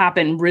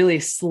happen really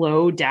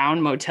slow down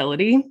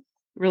motility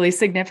really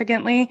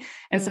significantly.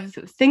 And so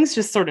things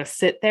just sort of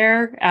sit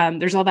there.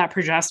 There's all that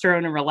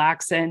progesterone and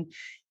relaxin,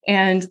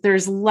 and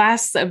there's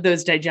less of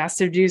those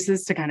digestive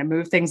juices to kind of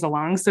move things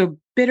along. So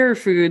bitter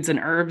foods and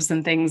herbs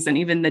and things, and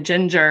even the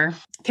ginger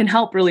can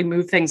help really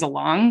move things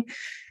along.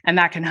 And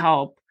that can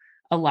help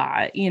a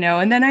lot,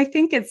 and then I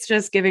think it's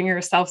just giving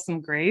yourself some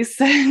grace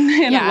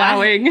and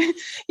allowing,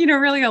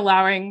 really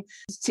allowing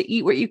to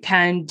eat what you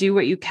can, do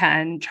what you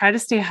can, try to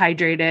stay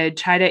hydrated,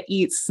 try to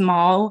eat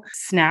small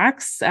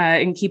snacks,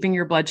 and keeping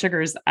your blood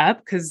sugars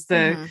up, because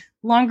the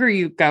longer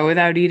you go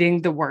without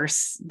eating, the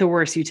worse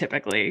you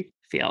typically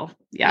feel.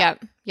 Yeah.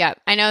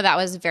 Yep. I know that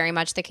was very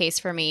much the case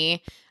for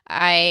me.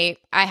 I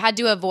had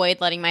to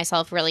avoid letting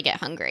myself really get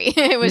hungry.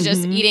 It was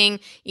just eating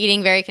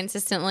very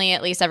consistently,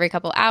 at least every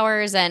couple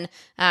hours. And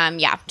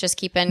just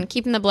keeping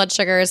the blood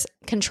sugars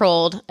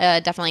controlled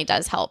definitely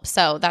does help.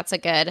 So that's a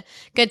good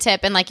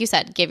tip. And like you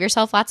said, give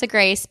yourself lots of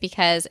grace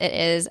because it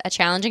is a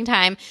challenging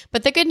time.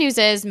 But the good news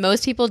is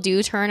most people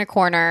do turn a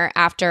corner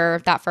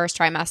after that first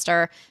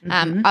trimester.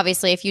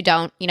 Obviously, if you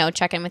don't,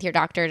 check in with your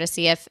doctor to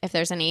see if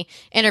there's any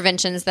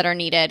interventions that are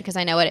needed, because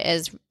I know it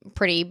is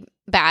pretty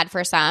bad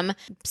for some.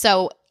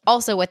 So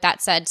Also, with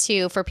that said,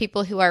 too, for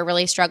people who are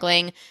really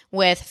struggling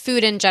with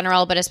food in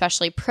general, but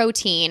especially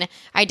protein,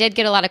 I did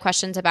get a lot of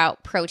questions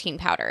about protein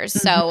powders.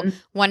 So,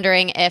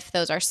 wondering if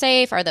those are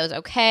safe, are those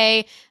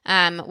okay?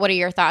 What are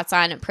your thoughts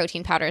on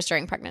protein powders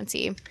during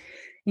pregnancy?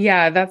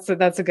 Yeah, that's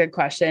a good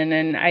question.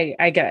 And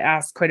I get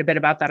asked quite a bit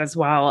about that as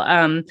well.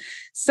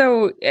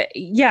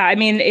 Yeah, I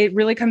mean, it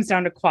really comes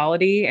down to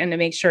quality and to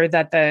make sure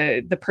that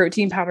the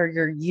protein powder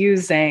you're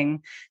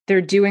using,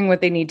 they're doing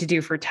what they need to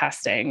do for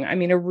testing. I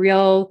mean, a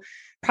real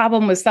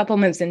problem with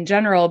supplements in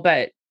general,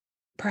 but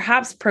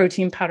perhaps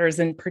protein powders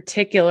in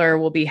particular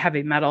will be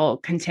heavy metal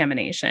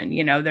contamination.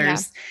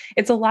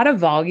 It's a lot of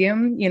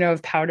volume,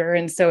 of powder.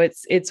 And so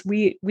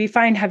we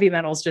find heavy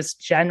metals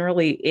just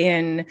generally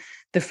in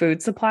the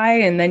food supply,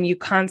 and then you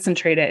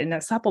concentrate it in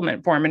a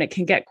supplement form and it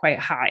can get quite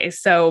high.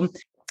 So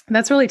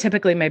that's really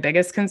typically my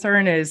biggest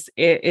concern is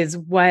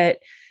what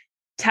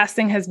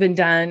testing has been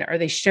done. Are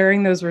they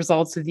sharing those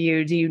results with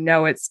you? Do you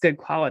know it's good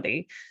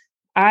quality?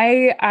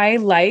 I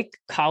like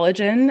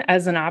collagen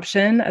as an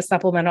option, a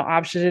supplemental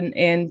option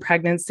in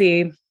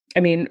pregnancy.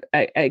 I mean,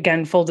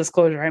 again, full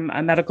disclosure, I'm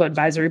a medical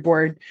advisory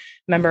board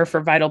member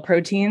for Vital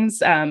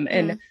Proteins.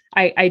 And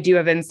I do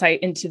have insight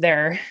into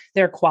their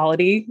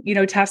quality,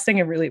 testing.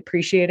 I really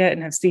appreciate it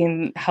and have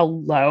seen how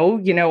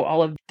low,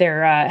 all of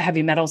their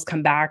heavy metals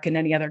come back and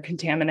any other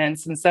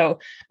contaminants. And so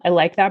I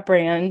like that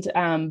brand,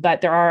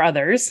 but there are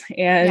others.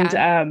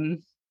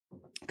 And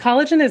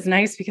collagen is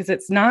nice because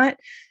it's not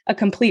a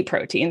complete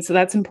protein. So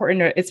that's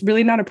important. It's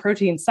really not a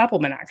protein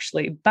supplement,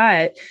 actually,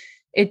 but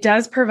it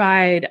does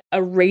provide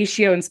a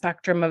ratio and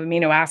spectrum of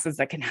amino acids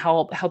that can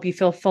help you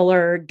feel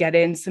fuller, get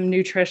in some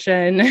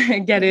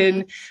nutrition, get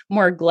in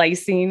more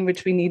glycine,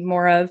 which we need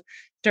more of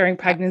during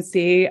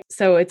pregnancy.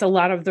 So it's a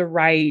lot of the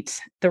right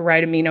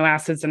amino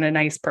acids and a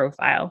nice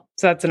profile.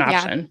 So that's an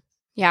option.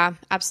 Yeah,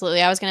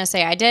 absolutely. I was going to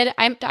say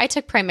I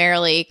took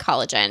primarily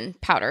collagen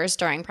powders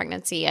during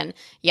pregnancy. And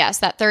yes,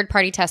 that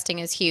third-party testing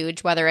is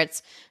huge, whether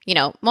it's,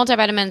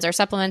 multivitamins or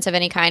supplements of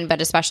any kind,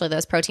 but especially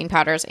those protein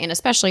powders and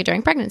especially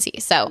during pregnancy.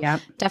 So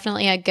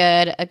definitely a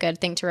good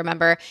thing to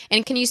remember.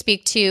 And can you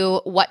speak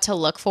to what to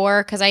look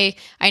for? Because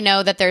I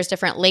know that there's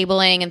different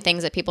labeling and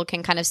things that people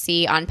can kind of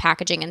see on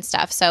packaging and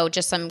stuff. So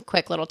just some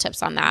quick little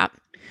tips on that.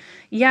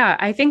 Yeah,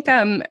 I think,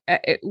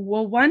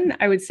 one,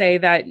 I would say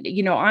that,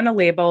 on a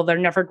label, they're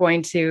never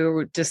going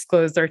to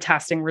disclose their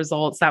testing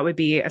results. That would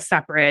be a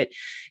separate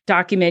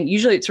document.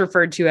 Usually it's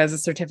referred to as a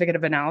certificate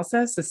of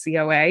analysis, a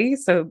COA.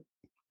 So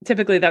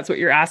typically that's what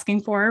you're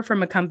asking for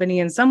from a company,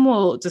 and some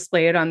will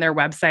display it on their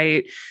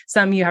website.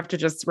 Some you have to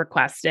just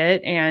request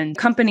it, and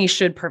companies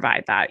should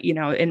provide that,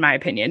 in my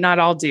opinion. Not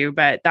all do,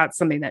 but that's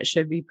something that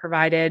should be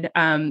provided.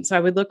 So I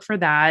would look for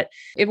that.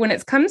 When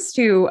it comes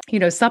to,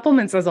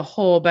 supplements as a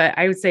whole, but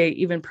I would say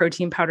even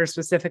protein powder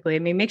specifically, I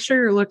mean, make sure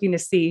you're looking to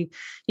see,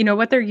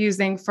 what they're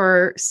using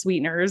for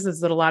sweeteners.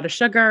 Is it a lot of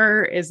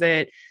sugar? Is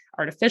it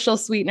artificial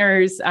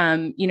sweeteners?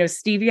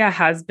 Stevia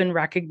has been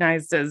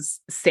recognized as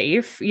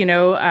safe,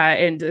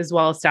 and as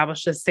well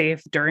established as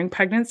safe during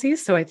pregnancy.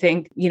 So I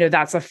think,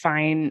 that's a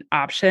fine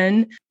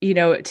option,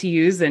 to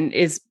use, and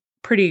is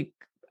pretty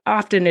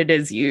often it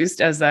is used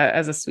as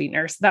a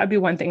sweetener. So that would be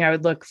one thing I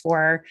would look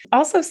for.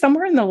 Also,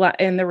 somewhere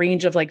in the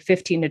range of like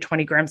 15 to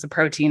 20 grams of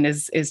protein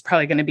is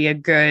probably going to be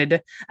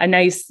a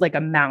nice like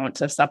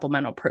amount of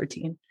supplemental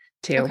protein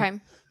too. Okay.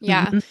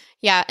 Yeah.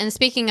 Yeah. And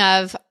speaking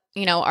of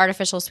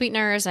artificial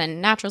sweeteners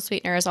and natural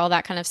sweeteners, all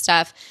that kind of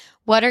stuff.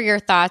 What are your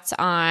thoughts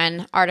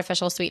on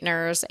artificial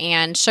sweeteners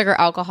and sugar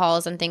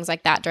alcohols and things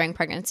like that during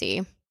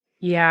pregnancy?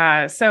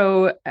 Yeah.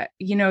 So,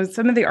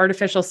 some of the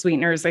artificial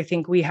sweeteners, I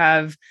think we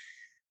have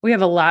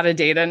a lot of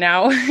data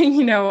now,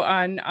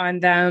 on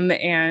them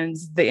and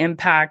the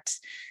impact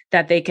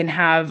that they can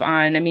have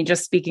on,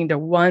 just speaking to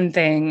one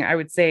thing, I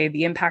would say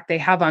the impact they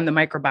have on the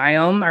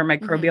microbiome, our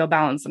microbial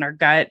balance in our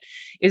gut,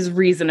 is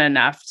reason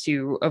enough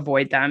to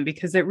avoid them,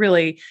 because that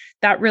really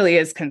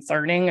is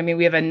concerning.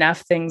 We have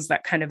enough things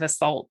that kind of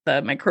assault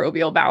the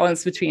microbial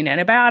balance between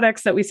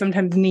antibiotics that we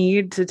sometimes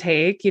need to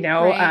take,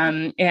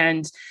 right.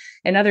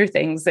 And other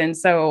things. And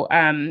so,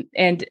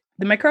 and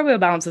the microbial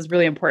balance is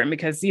really important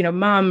because,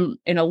 mom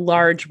in a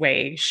large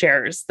way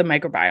shares the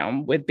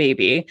microbiome with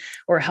baby,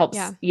 or helps,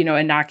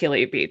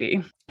 inoculate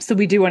baby. So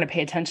we do want to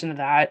pay attention to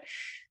that.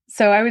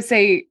 So I would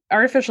say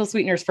artificial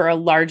sweeteners for a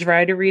large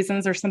variety of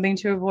reasons are something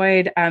to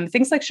avoid.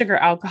 Things like sugar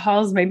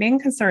alcohols, my main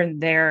concern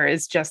there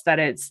is just that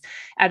it's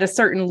at a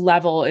certain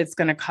level, it's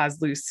going to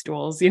cause loose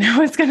stools.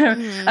 It's going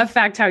to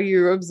affect how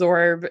you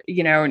absorb,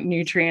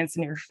 nutrients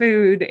in your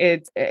food.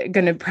 It's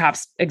going to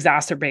perhaps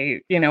exacerbate,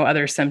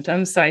 other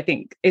symptoms. So I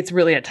think it's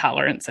really a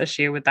tolerance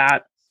issue with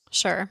that.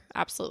 Sure.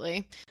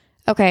 Absolutely.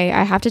 Okay.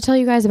 I have to tell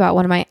you guys about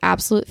one of my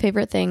absolute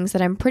favorite things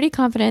that I'm pretty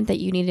confident that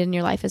you need in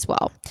your life as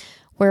well.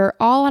 We're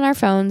all on our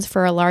phones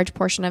for a large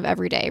portion of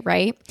every day,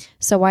 right?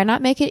 So why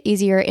not make it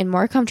easier and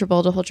more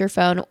comfortable to hold your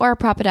phone or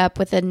prop it up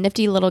with a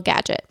nifty little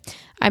gadget?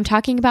 I'm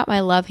talking about my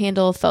Love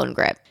Handle phone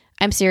grip.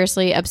 I'm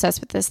seriously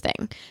obsessed with this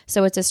thing.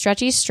 So it's a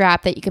stretchy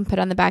strap that you can put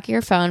on the back of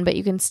your phone, but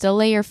you can still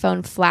lay your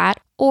phone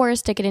flat or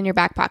stick it in your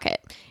back pocket.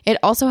 It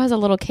also has a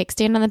little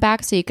kickstand on the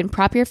back so you can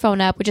prop your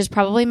phone up, which is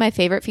probably my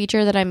favorite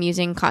feature that I'm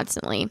using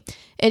constantly.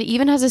 It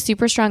even has a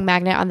super strong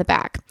magnet on the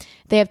back.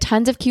 They have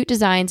tons of cute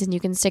designs and you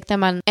can stick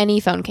them on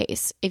any phone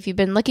case. If you've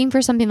been looking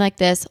for something like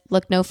this,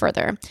 look no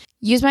further.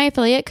 Use my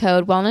affiliate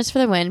code Wellness for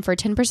the Win for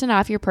 10%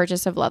 off your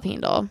purchase of Love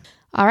Handle.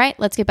 All right,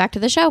 let's get back to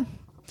the show.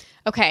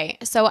 Okay,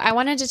 so I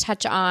wanted to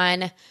touch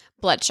on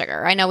blood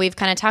sugar. I know we've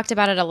kind of talked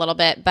about it a little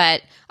bit,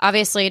 but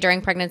obviously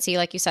during pregnancy,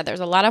 like you said, there's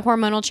a lot of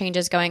hormonal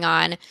changes going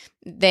on.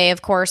 They,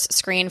 of course,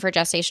 screen for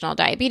gestational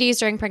diabetes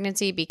during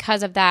pregnancy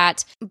because of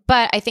that.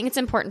 But I think it's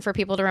important for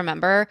people to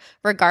remember,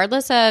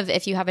 regardless of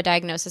if you have a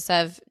diagnosis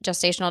of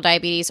gestational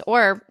diabetes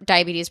or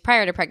diabetes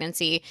prior to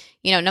pregnancy,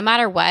 no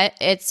matter what,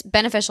 it's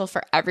beneficial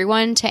for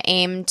everyone to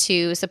aim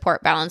to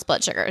support balanced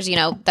blood sugars.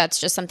 That's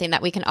just something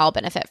that we can all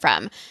benefit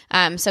from.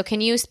 So can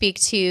you speak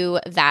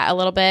to that a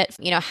little bit?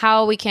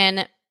 How we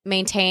can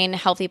maintain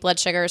healthy blood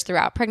sugars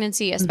throughout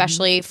pregnancy,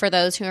 especially for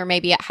those who are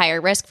maybe at higher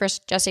risk for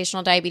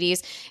gestational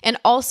diabetes. And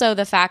also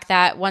the fact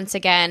that, once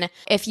again,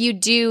 if you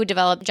do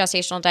develop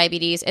gestational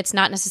diabetes, it's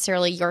not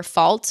necessarily your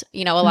fault.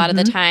 A lot of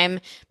the time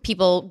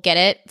people get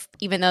it,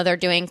 even though they're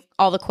doing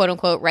all the quote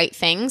unquote right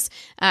things.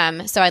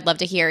 So I'd love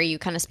to hear you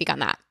kind of speak on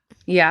that.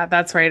 Yeah,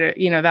 that's right.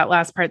 That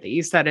last part that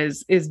you said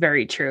is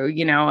very true,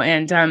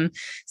 and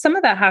some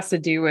of that has to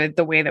do with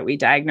the way that we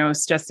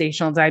diagnose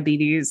gestational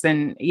diabetes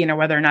and,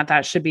 whether or not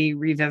that should be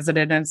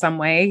revisited in some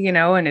way,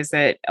 and is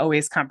it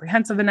always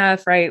comprehensive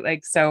enough, right?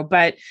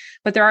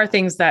 But there are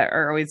things that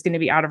are always going to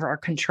be out of our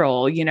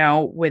control,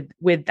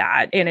 with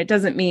that. And it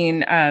doesn't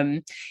mean,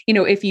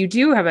 if you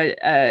do have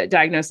a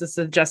diagnosis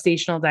of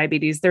gestational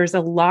diabetes, there's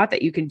a lot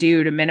that you can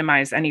do to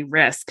minimize any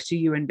risk to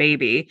you and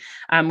baby,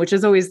 which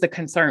is always the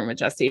concern with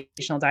gestational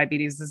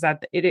diabetes, is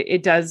that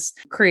it does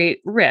create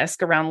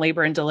risk around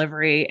labor and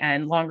delivery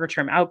and longer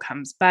term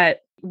outcomes. But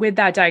with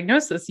that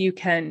diagnosis, you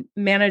can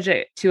manage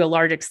it to a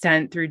large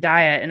extent through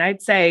diet. And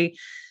I'd say,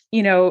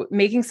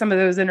 making some of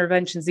those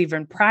interventions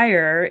even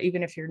prior,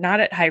 even if you're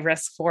not at high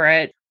risk for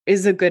it,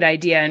 is a good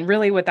idea. And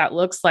really what that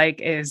looks like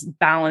is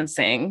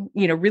balancing,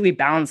 really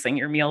balancing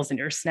your meals and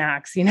your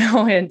snacks,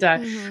 and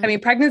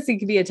pregnancy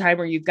can be a time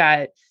where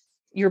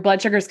your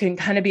blood sugars can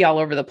kind of be all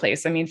over the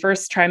place.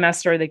 First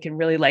trimester, they can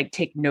really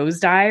take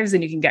nosedives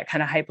and you can get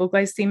kind of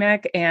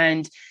hypoglycemic,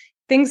 and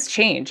things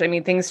change.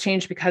 Things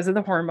change because of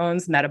the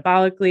hormones,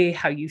 metabolically,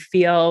 how you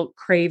feel,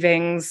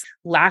 cravings,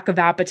 lack of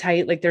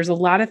appetite. There's a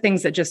lot of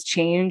things that just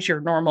change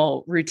your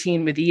normal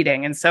routine with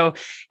eating. And so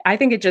I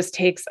think it just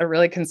takes a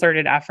really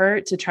concerted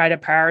effort to try to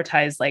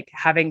prioritize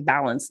having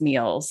balanced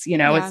meals.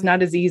 It's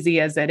not as easy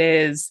as it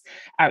is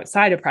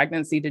outside of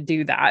pregnancy to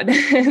do that.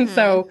 And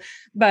so,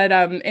 but,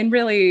 and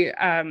really,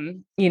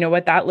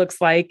 what that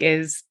looks like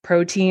is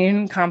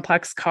protein,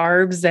 complex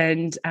carbs,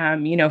 and,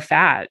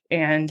 fat,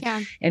 and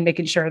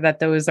making sure that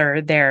those are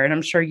there. And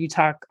I'm sure you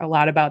talk a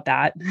lot about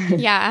that.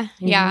 Yeah.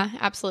 Yeah,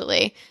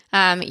 absolutely.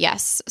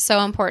 Yes.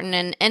 So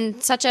important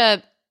and such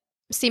a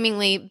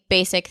seemingly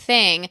basic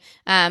thing.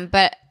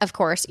 But of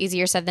course,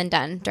 easier said than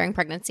done during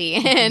pregnancy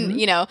and,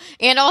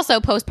 and also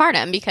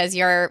postpartum, because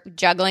you're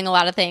juggling a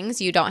lot of things.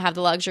 You don't have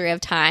the luxury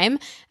of time,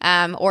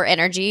 or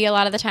energy a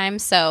lot of the time.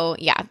 So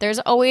yeah, there's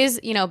always,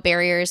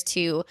 barriers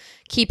to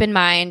keep in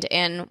mind.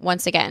 And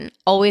once again,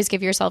 always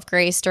give yourself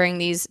grace during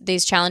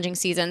these challenging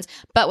seasons.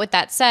 But with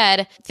that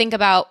said, think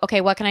about, okay,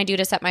 what can I do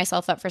to set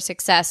myself up for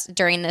success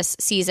during this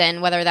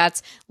season? Whether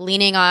that's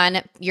leaning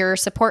on your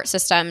support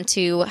system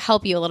to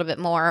help you a little bit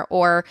more,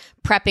 or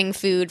prepping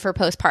food for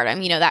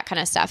postpartum, that kind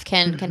of stuff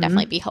can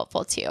definitely be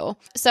helpful too.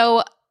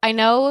 So I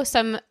know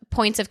some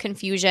points of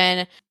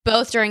confusion,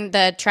 both during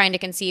the trying to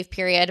conceive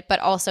period, but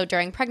also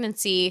during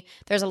pregnancy.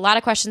 There's a lot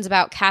of questions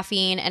about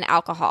caffeine and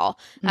alcohol.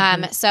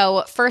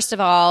 So first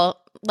of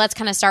all, let's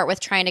kind of start with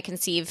trying to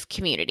conceive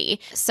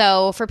community.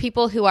 So for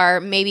people who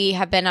maybe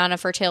have been on a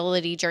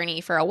fertility journey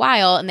for a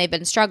while and they've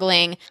been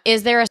struggling,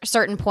 is there a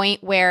certain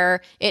point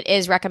where it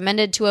is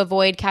recommended to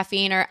avoid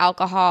caffeine or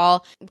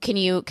alcohol? Can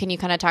you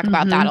kind of talk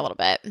about that a little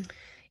bit?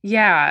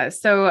 Yeah.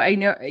 So I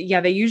know,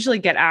 they usually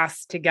get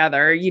asked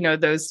together,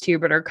 those two,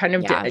 but are kind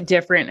of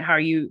different how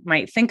you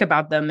might think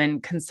about them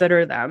and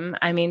consider them.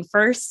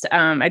 First,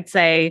 I'd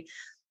say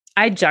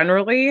I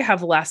generally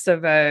have less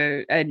of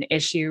an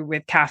issue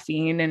with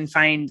caffeine and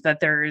find that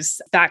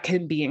that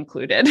can be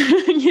included,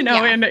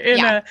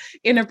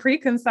 in a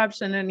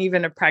preconception and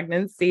even a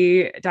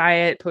pregnancy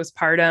diet,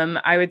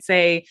 postpartum. I would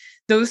say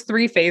those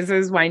three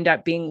phases wind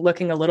up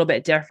looking a little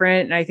bit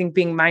different. And I think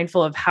being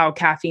mindful of how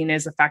caffeine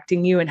is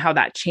affecting you and how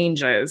that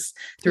changes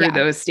through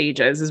those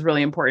stages is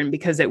really important,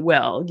 because it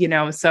will,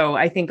 so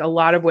I think a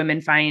lot of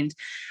women find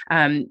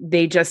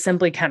they just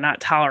simply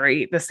cannot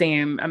tolerate the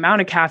same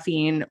amount of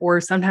caffeine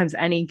or sometimes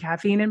any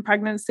caffeine in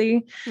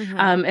pregnancy.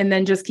 And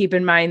then just keep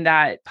in mind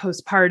that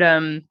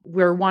postpartum,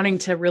 we're wanting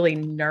to really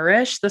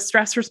nourish the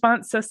stress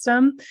response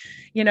system,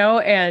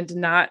 and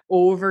not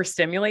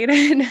overstimulate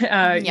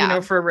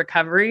it, for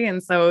recovery.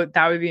 And so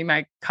that would be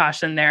my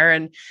caution there.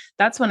 And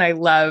that's when I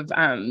love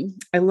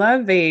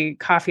a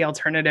coffee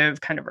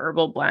alternative kind of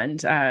herbal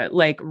blend,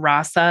 like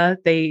Rasa.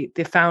 The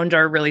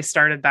founder really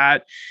started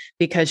that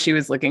because she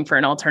was looking for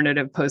an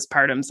alternative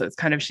postpartum. So it's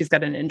kind of, she's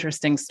got an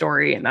interesting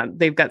story, and that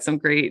they've got some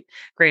great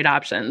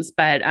options.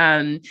 But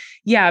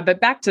but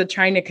back to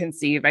trying to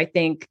conceive, I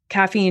think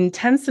caffeine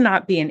tends to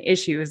not be an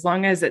issue as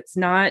long as it's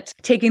not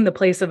taking the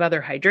place of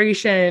other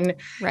hydration,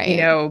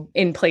 right.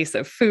 In place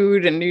of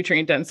food and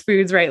nutrient dense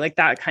foods, right? Like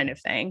that kind of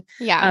thing.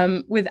 Yeah.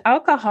 With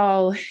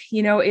alcohol,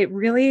 it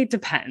really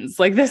depends.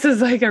 Like this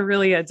is like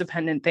a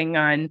dependent thing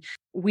on,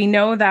 we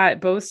know that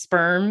both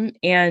sperm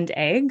and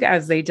egg,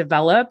 as they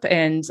develop,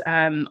 and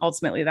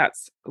ultimately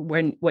that's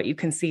what you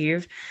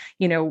conceive,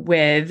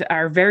 with,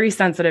 are very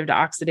sensitive to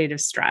oxidative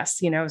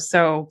stress,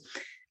 so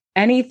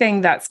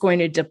anything that's going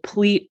to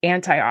deplete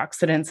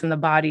antioxidants in the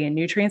body and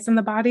nutrients in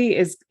the body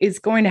is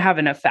going to have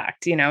an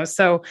effect,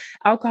 so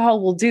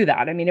alcohol will do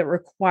that. I mean, it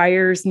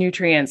requires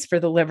nutrients for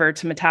the liver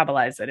to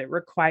metabolize it. It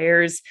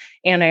requires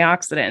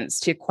antioxidants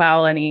to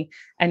quell any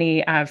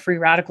free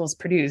radicals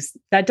produced.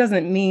 That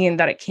doesn't mean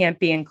that it can't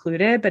be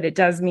included, but it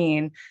does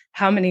mean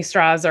how many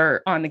straws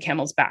are on the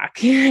camel's back,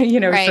 so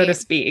to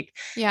speak.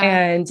 Yeah.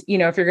 And,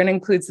 if you're going to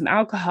include some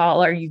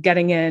alcohol, are you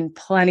getting in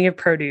plenty of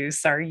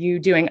produce? Are you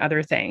doing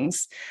other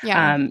things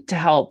to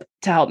help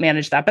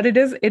manage that? But it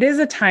is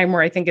a time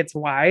where I think it's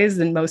wise,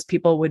 and most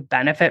people would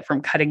benefit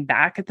from cutting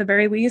back at the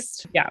very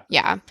least. Yeah.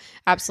 Yeah,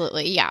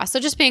 absolutely. Yeah.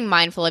 So just being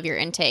mindful of your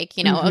intake,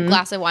 a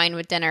glass of wine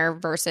with dinner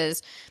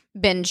versus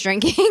binge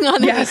drinking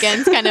on the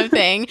weekends kind of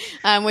thing,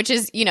 which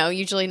is,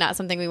 usually not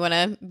something we want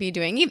to be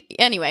doing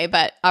anyway,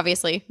 but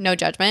obviously no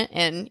judgment.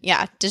 And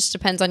just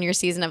depends on your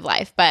season of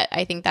life. But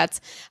I think that's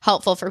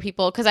helpful for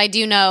people, because I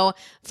do know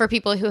for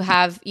people who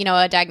have,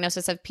 a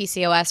diagnosis of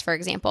PCOS, for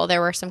example, there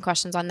were some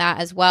questions on that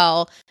as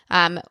well.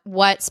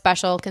 What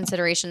special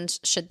considerations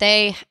should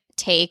they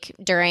take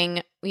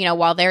during,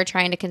 while they're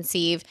trying to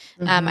conceive?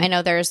 I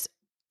know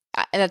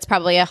that's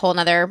probably a whole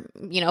nother,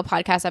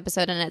 podcast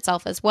episode in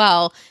itself as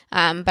well.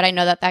 But I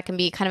know that can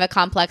be kind of a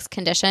complex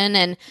condition,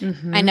 and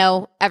I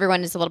know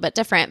everyone is a little bit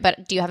different,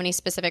 but do you have any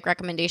specific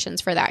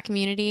recommendations for that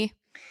community?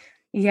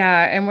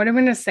 Yeah. And what I'm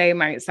going to say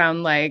might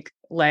sound like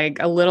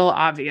a little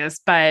obvious,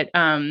 but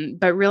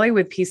really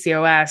with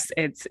PCOS,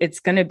 it's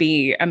going to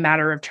be a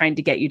matter of trying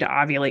to get you to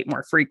ovulate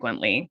more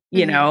frequently,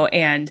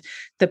 and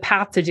the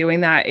path to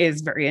doing that is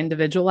very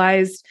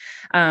individualized.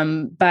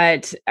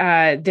 But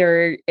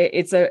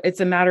it's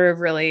a matter of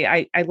really,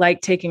 I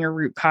like taking a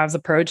root cause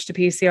approach to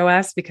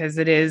PCOS, because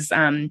it is,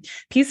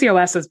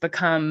 PCOS has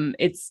become,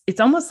 it's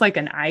almost like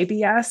an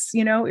IBS,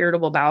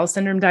 irritable bowel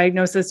syndrome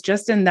diagnosis,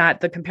 just in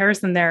that the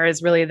comparison there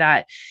is really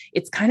that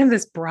it's kind of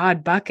this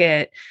broad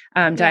bucket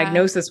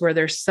diagnosis where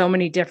there's so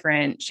many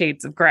different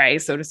shades of gray,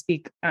 so to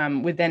speak,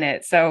 within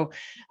it. So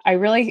I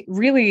really,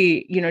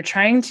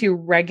 trying to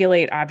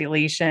regulate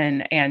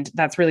ovulation, and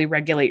that's really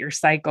regulate your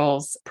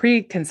cycles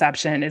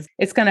pre-conception,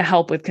 it's going to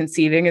help with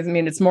conceiving. I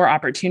mean, it's more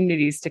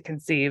opportunities to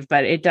conceive,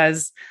 but it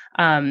is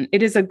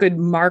a good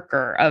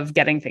marker of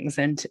getting things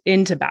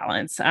into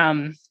balance.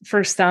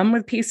 For some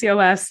with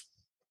PCOS,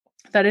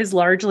 that is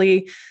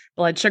largely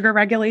blood sugar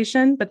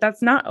regulation, but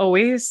that's not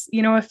always,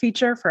 a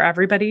feature for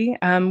everybody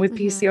with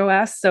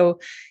PCOS. So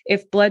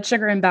if blood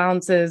sugar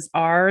imbalances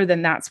are,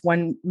 then that's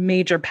one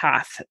major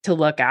path to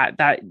look at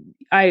that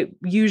I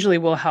usually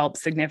will help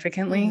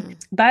significantly.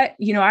 But,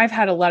 I've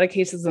had a lot of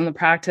cases in the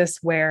practice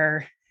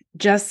where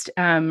just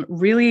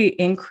really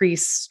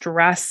increased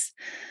stress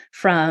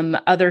from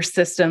other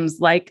systems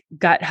like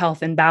gut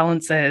health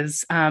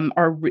imbalances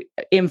or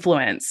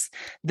influence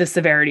the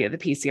severity of the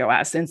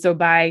PCOS. And so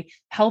by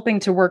helping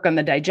to work on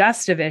the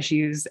digestive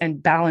issues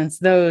and balance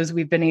those,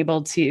 we've been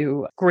able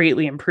to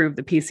greatly improve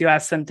the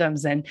PCOS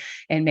symptoms and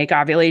make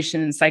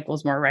ovulation and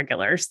cycles more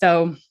regular.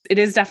 So it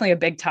is definitely a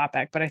big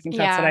topic, but I think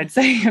that's what I'd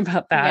say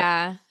about that.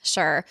 Yeah,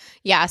 sure.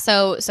 Yeah.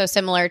 So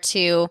similar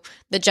to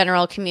the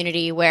general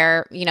community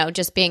where,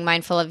 just being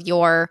mindful of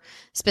your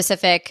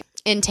specific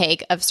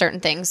intake of certain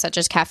things such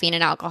as caffeine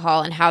and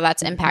alcohol and how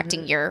that's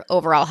impacting your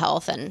overall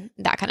health and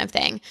that kind of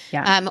thing.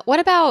 Yeah. What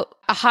about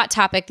a hot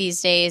topic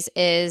these days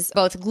is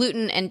both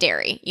gluten and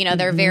dairy.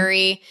 They're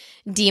very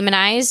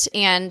demonized,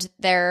 and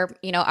they're,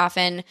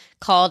 often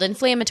called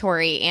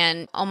inflammatory,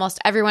 and almost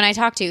everyone I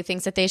talk to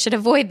thinks that they should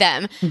avoid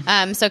them.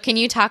 So can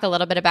you talk a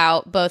little bit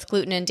about both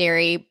gluten and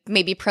dairy,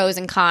 maybe pros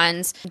and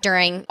cons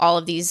during all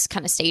of these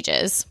kind of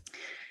stages?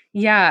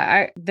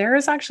 Yeah, there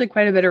is actually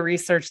quite a bit of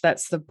research that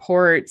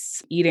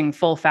supports eating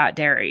full fat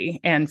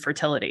dairy and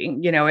fertility,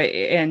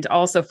 and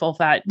also full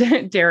fat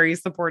dairy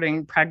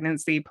supporting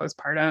pregnancy,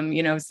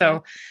 postpartum,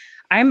 so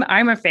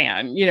I'm a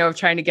fan, of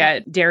trying to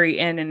get dairy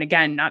in, and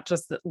again, not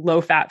just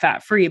low fat,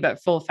 fat free,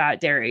 but full fat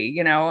dairy.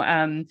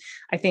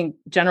 I think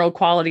general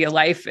quality of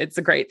life, it's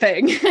a great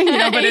thing,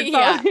 but it's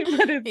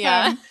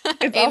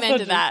it's Amen also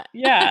to that.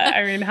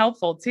 I mean,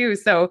 helpful too.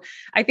 So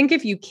I think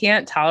if you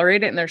can't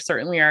tolerate it, and there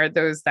certainly are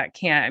those that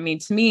can't. I mean,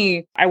 to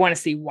me, I want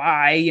to see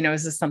why.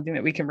 Is this something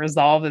that we can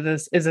resolve?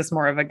 Is this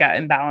more of a gut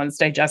imbalance,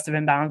 digestive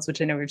imbalance,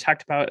 which I know we've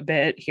talked about a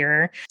bit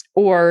here,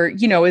 or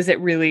is it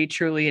really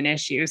truly an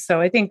issue? So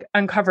I think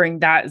uncovering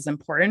that is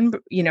important,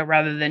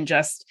 rather than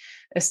just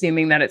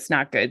assuming that it's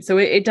not good. So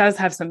it does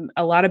have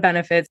a lot of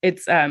benefits.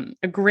 It's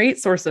a great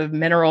source of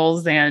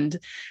minerals and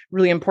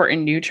really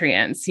important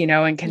nutrients,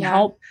 and can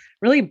help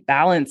really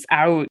balance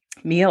out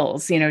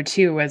meals,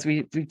 too, as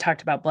we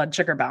talked about blood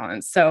sugar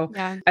balance. So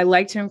I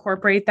like to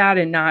incorporate that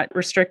and not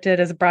restrict it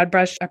as a broad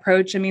brush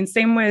approach. I mean,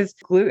 same with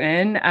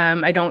gluten.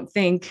 I don't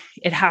think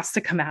it has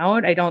to come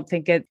out. I don't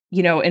think it,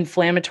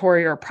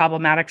 inflammatory or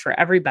problematic for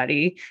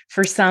everybody.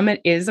 For some,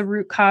 it is a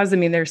root cause. I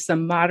mean, there's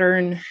some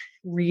modern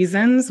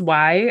reasons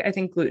why I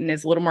think gluten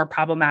is a little more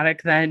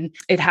problematic than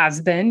it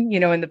has been,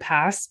 in the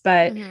past.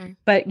 But,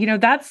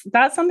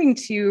 that's something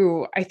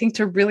to, I think,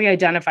 to really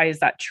identify, is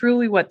that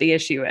truly what the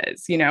issue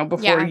is,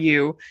 before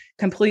you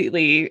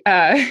completely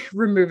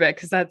remove it.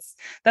 Cause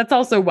that's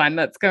also one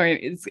that's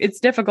it's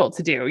difficult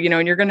to do,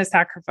 and you're going to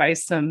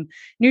sacrifice some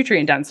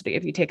nutrient density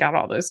if you take out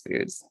all those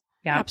foods.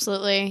 Yeah,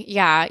 absolutely.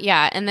 Yeah.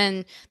 Yeah. And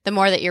then the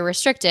more that you're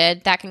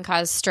restricted, that can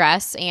cause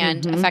stress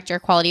and affect your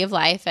quality of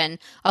life and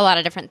a lot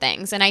of different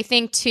things. And I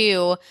think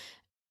too,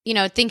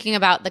 thinking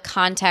about the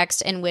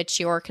context in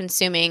which you're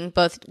consuming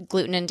both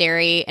gluten and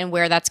dairy and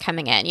where that's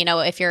coming in,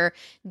 if you're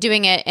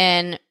doing it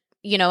in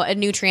a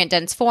nutrient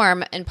dense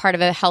form and part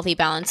of a healthy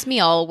balanced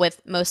meal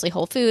with mostly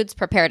whole foods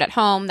prepared at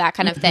home, that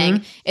kind of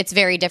thing, it's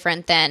very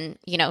different than,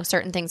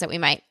 certain things that we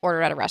might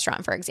order at a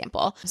restaurant, for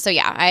example. So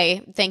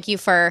I thank you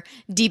for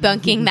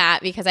debunking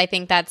that, because I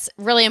think that's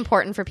really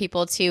important for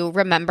people to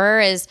remember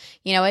is,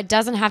 it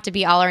doesn't have to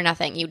be all or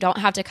nothing. You don't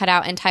have to cut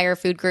out entire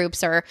food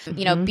groups or,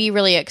 be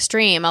really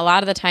extreme. A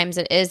lot of the times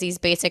it is these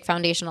basic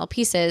foundational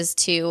pieces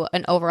to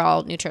an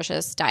overall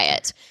nutritious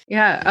diet.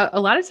 Yeah.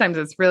 A lot of times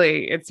it's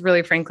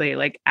really frankly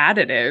like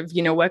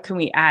additive, what can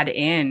we add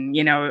in,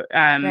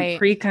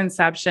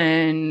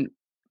 preconception,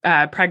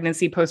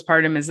 pregnancy,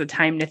 postpartum is a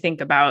time to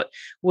think about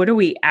what do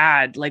we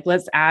add? Like,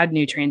 let's add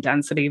nutrient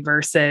density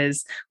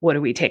versus what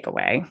do we take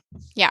away?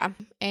 Yeah.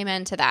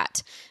 Amen to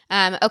that.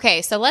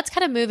 Okay. So let's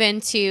kind of move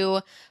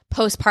into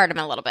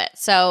postpartum a little bit.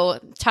 So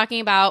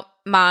talking about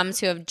moms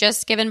who have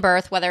just given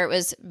birth, whether it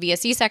was via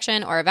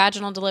C-section or a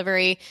vaginal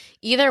delivery,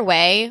 either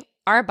way,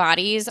 our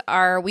bodies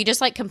we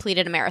just like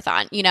completed a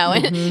marathon,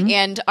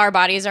 and our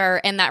bodies are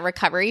in that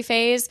recovery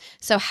phase.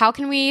 So how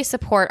can we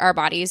support our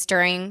bodies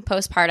during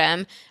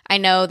postpartum? I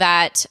know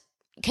that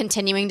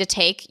continuing to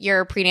take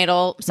your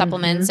prenatal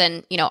supplements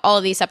and, all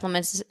of these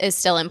supplements is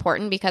still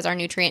important because our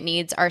nutrient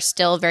needs are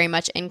still very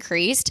much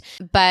increased.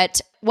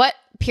 But what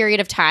period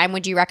of time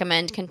would you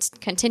recommend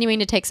continuing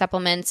to take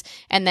supplements?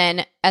 And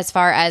then as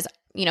far as,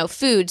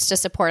 foods to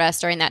support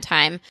us during that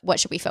time, what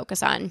should we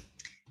focus on?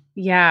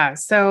 Yeah.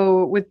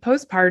 So with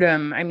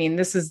postpartum, I mean,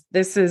 this is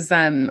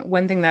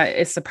one thing that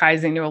is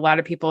surprising to a lot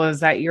of people is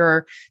that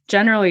your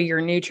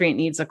nutrient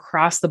needs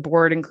across the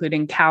board,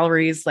 including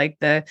calories, like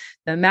the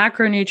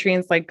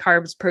macronutrients like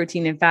carbs,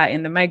 protein, and fat,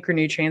 and the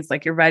micronutrients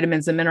like your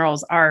vitamins and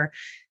minerals are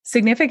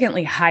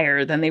significantly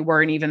higher than they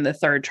were in even the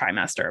third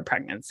trimester of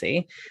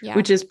pregnancy,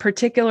 which is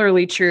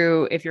particularly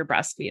true if you're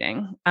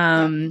breastfeeding.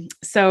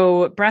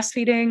 So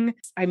breastfeeding,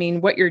 I mean,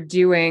 what you're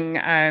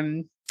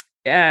doing,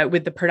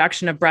 with the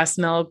production of breast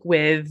milk,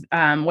 with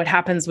what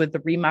happens with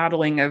the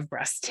remodeling of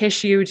breast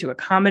tissue to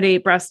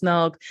accommodate breast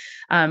milk,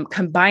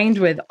 combined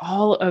with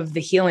all of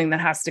the healing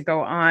that has to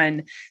go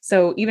on.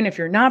 So even if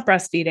you're not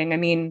breastfeeding, I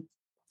mean,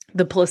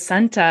 the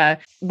placenta,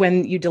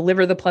 when you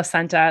deliver the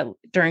placenta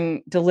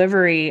during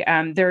delivery,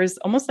 there's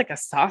almost like a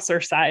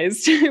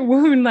saucer-sized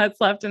wound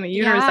that's left in the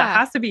uterus that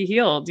has to be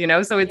healed,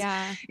 So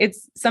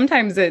it's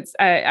sometimes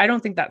I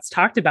don't think that's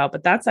talked about,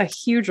 but that's a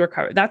huge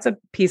recovery. That's a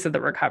piece of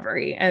the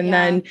recovery. And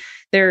then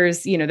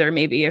there's, there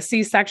may be a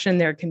C-section,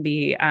 there can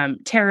be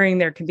tearing,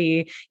 there can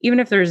be,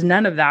 even if there's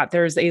none of that,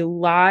 there's a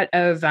lot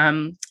of,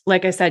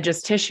 like I said,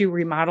 just tissue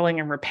remodeling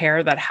and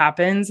repair that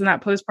happens in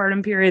that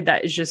postpartum period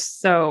that is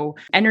just so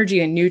energy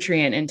and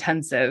nutrient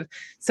intensive.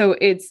 So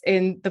it's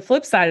in the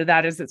flip side of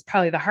that is it's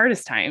probably the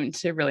hardest time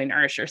to really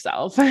nourish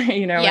yourself, Yeah,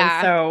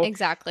 and so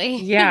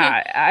exactly.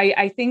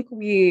 I think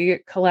we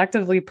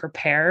collectively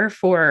prepare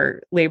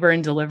for labor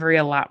and delivery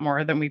a lot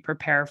more than we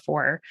prepare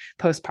for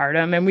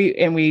postpartum.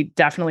 And we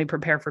definitely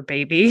prepare for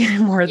baby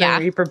more than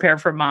we prepare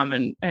for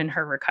mom and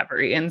her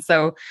recovery. And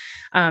so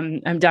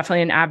I'm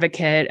definitely an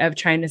advocate of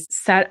trying to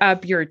set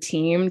up your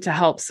team to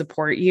help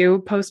support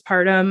you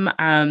postpartum.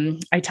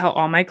 I tell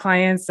all my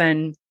clients,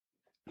 and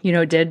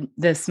did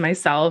this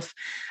myself,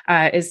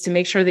 is to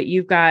make sure that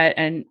you've got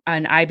an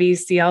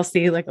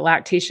IBCLC, like a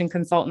lactation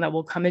consultant that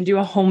will come and do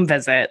a home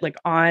visit, like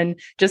on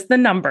just the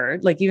number,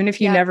 like even if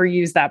you never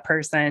use that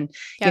person,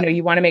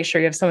 you want to make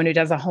sure you have someone who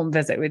does a home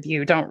visit with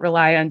you. Don't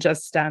rely on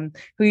just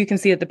who you can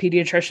see at the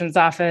pediatrician's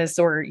office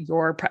or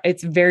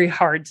it's very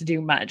hard to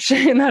do much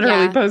in that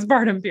early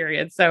postpartum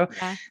period. So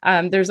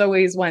there's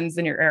always ones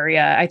in your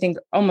area. I think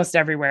almost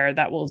everywhere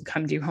that will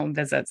come do home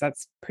visits.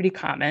 That's pretty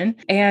common.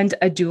 And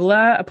a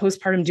doula, a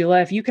postpartum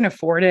doula, if you can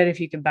afford it, if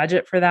you can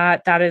budget for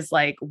that, that is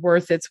like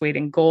worth its weight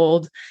in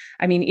gold.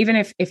 I mean, even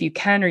if you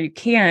can or you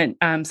can't,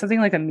 something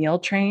like a meal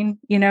train,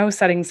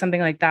 setting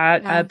something like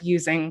that up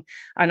using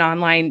an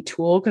online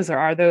tool, because there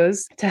are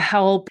those to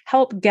help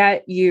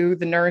get you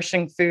the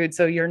nourishing food.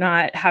 So you're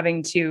not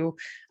having to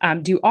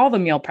do all the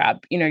meal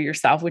prep,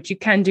 yourself, which you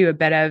can do a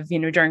bit of,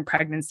 during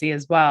pregnancy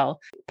as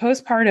well.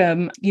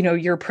 Postpartum,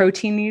 your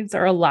protein needs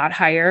are a lot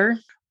higher.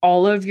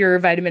 All of your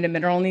vitamin and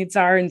mineral needs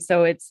are. And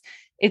so it's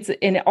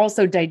and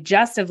also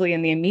digestively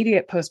in the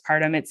immediate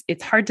postpartum,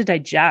 it's hard to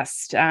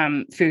digest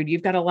food.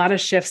 You've got a lot of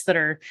shifts that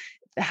are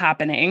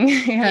happening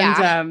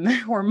and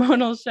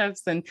hormonal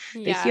shifts and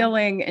the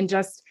healing and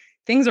just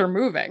things are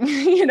moving,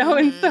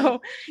 and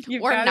so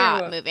you've got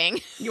not moving.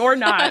 You're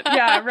not.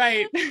 Yeah.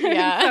 Right.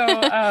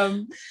 Yeah.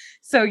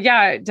 So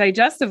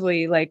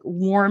digestively, like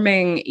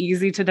warming,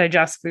 easy to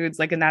digest foods,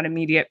 like in that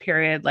immediate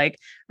period, like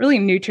really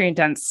nutrient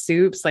dense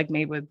soups, like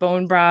made with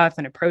bone broth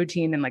and a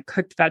protein and like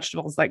cooked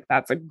vegetables, like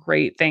that's a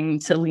great thing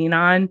to lean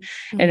on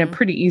and a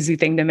pretty easy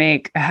thing to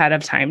make ahead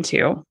of time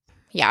too.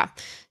 Yeah.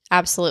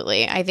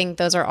 Absolutely. I think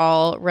those are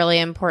all really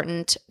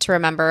important to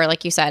remember.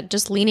 Like you said,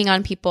 just leaning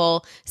on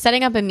people,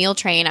 setting up a meal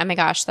train. Oh my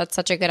gosh, that's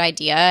such a good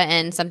idea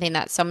and something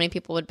that so many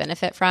people would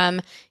benefit from.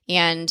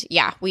 And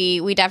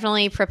we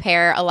definitely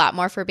prepare a lot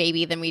more for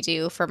baby than we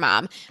do for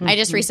mom. I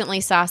just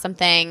recently saw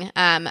something,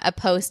 a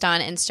post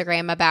on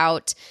Instagram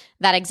about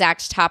that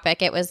exact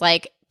topic. It was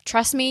like,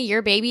 trust me,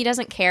 your baby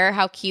doesn't care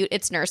how cute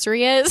its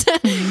nursery is.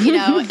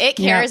 It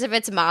cares if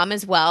it's mom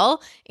as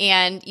well.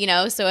 And,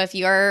 so if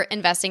you're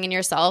investing in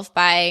yourself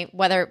by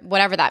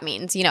whatever that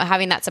means,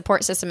 having that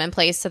support system in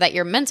place so that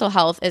your mental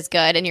health is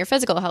good and your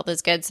physical health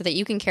is good so that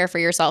you can care for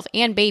yourself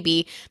and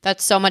baby,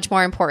 that's so much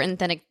more important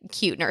than a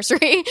cute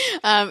nursery.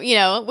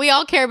 We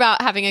all care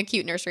about having a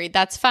cute nursery.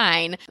 That's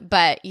fine.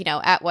 But,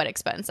 at what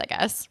expense, I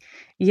guess.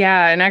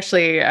 Yeah. And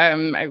actually,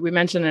 we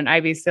mentioned an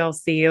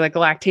IBCLC, like a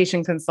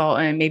lactation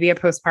consultant, maybe a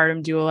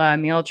postpartum doula,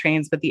 meal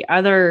trains. But the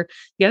other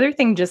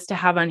thing just to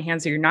have on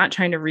hand, so you're not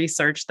trying to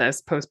research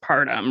this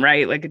postpartum,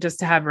 right? Like just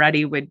to have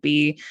ready would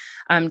be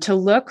to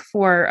look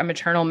for a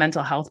maternal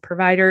mental health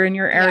provider in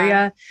your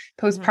area.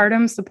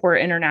 Postpartum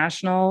Support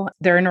International,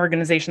 they're an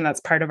organization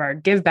that's part of our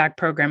Give Back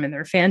program, and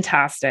they're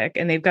fantastic.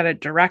 And they've got a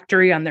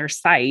directory on their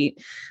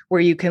site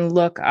where you can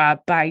look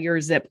up by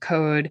your zip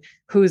code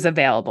who's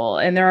available.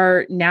 And there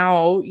are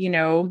now,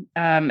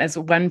 as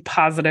one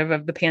positive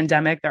of the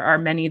pandemic, there are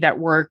many that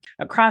work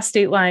across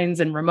state lines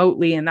and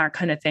remotely and that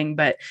kind of thing.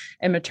 But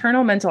a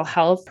maternal mental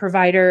health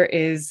provider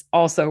is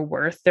also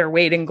worth their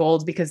weight in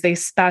gold because they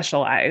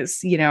specialize,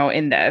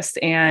 in this.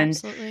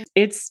 And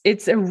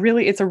it's a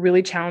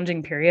really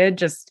challenging period,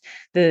 just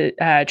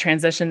the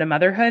transition to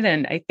motherhood.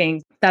 And I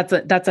think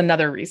that's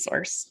another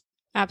resource.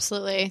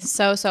 Absolutely.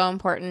 So, so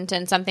important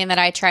and something that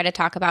I try to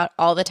talk about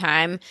all the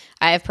time.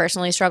 I have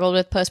personally struggled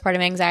with postpartum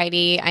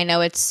anxiety. I know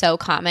it's so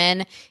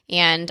common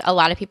and a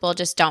lot of people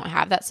just don't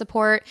have that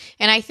support.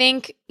 And I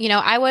think,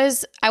 I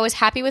was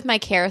happy with my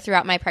care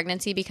throughout my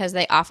pregnancy because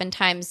they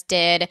oftentimes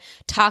did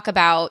talk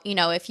about,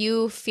 if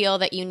you feel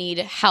that you need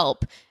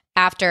help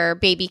after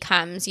baby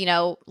comes,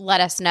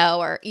 let us know,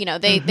 or,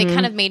 they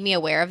kind of made me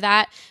aware of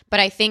that. But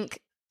I think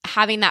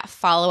having that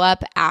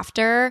follow-up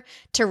after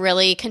to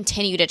really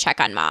continue to check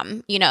on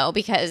mom,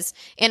 because,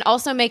 and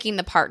also making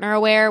the partner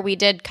aware. We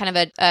did kind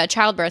of a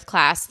childbirth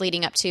class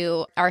leading up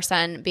to our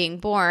son being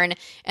born.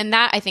 And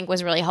that I think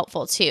was really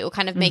helpful too,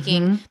 kind of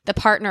making the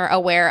partner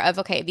aware of,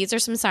 okay, these are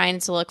some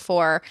signs to look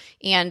for.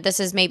 And this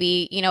is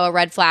maybe, a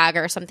red flag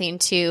or something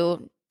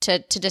to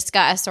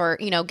discuss or,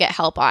 get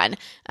help on.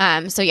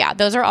 So yeah,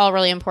 those are all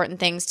really important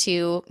things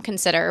to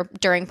consider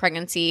during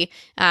pregnancy,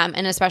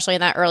 and especially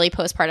in that early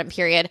postpartum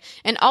period.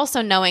 And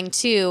also knowing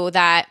too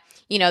that,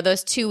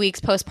 those 2 weeks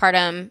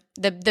postpartum,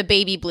 the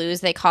baby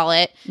blues, they call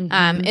it,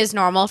 is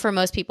normal for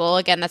most people.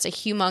 Again, that's a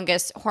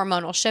humongous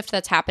hormonal shift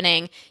that's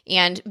happening,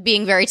 and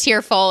being very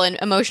tearful and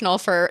emotional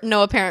for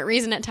no apparent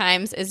reason at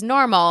times is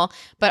normal,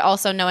 but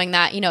also knowing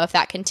that, if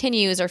that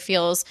continues or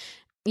feels,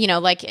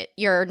 like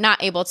you're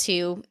not able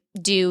to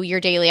do your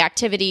daily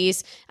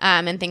activities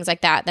and things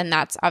like that, then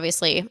that's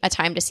obviously a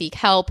time to seek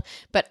help.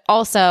 But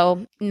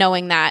also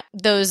knowing that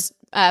those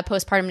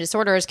postpartum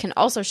disorders can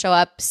also show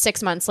up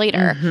 6 months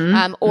later,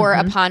 or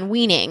upon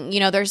weaning.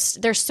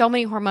 There's so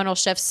many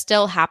hormonal shifts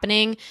still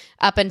happening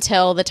up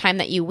until the time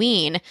that you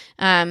wean.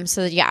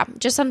 So yeah,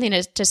 just something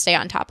to stay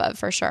on top of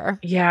for sure.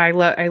 Yeah,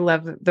 I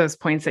love those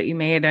points that you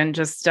made, and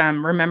just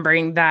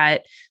remembering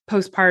that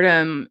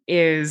postpartum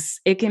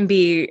it can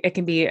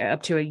be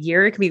up to a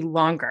year. It can be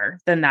longer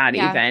than that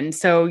even.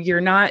 So you're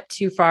not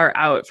too far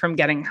out from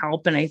getting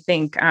help. And I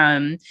think,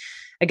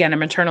 again, a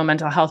maternal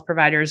mental health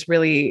provider is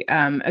really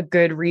a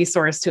good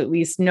resource to at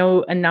least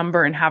know a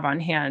number and have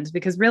on hand,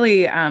 because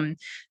really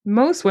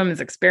most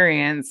women's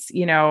experience,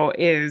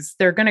 is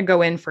they're going to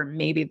go in for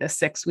maybe the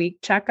 6-week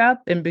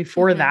checkup. And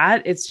before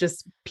that, it's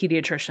just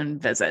pediatrician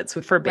visits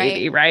for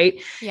baby,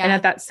 right? Yeah. And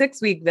at that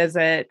 6-week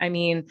visit, I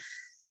mean,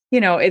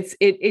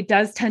 it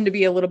does tend to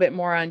be a little bit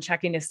more on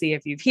checking to see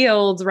if you've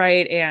healed,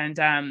 right?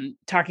 And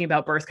talking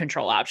about birth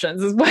control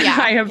options is what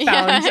I have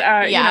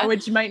found,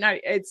 which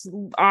it's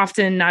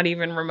often not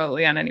even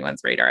remotely on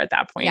anyone's radar at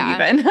that point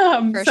even.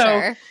 For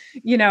sure.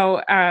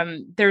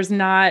 There's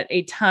not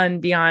a ton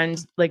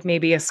beyond like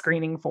maybe a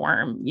screening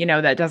form,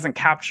 that doesn't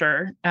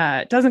capture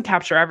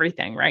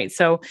everything, right?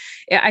 So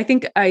I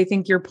think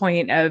your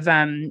point of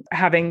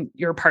having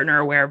your partner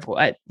aware of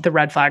what the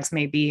red flags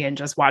may be and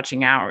just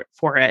watching out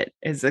for it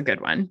is a good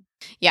one.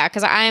 Yeah,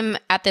 because I'm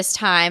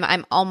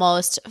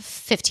almost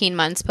 15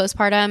 months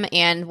postpartum,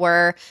 and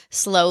we're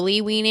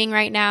slowly weaning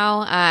right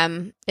now.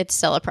 It's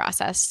still a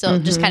process, still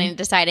just kind of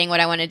deciding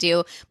what I want to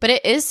do. But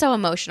it is so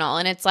emotional.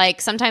 And it's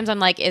like, sometimes I'm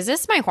like, is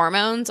this my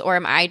hormones, or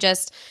am I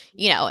just,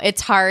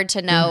 it's hard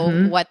to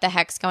know what the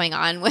heck's going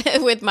on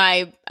with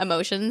my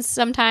emotions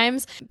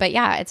sometimes. But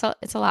yeah, it's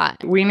a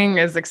lot. Weaning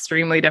is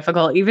extremely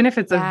difficult, even if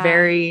it's a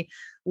very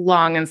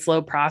long and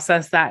slow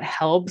process that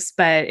helps,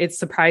 but it's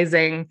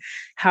surprising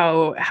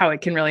how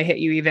it can really hit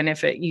you, even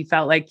if you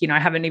felt like, I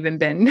haven't even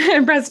been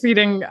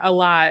breastfeeding a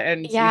lot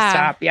and you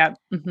stop.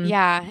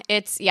 Yeah.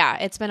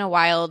 It's been a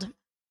wild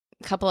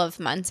couple of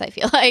months. I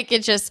feel like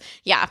it's just,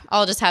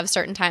 I'll just have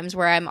certain times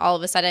where I'm all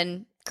of a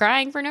sudden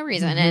crying for no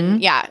reason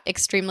and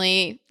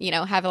extremely,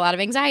 have a lot of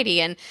anxiety.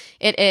 And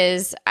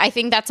I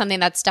think that's something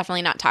that's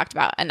definitely not talked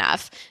about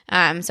enough.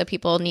 So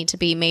people need to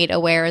be made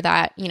aware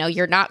that,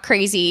 you're not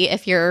crazy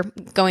if you're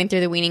going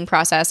through the weaning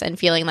process and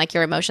feeling like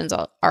your emotions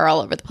are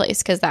all over the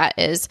place, because that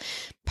is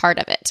part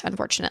of it,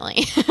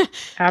 unfortunately.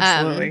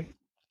 Absolutely.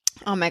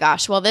 Oh my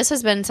gosh. Well, this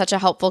has been such a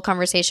helpful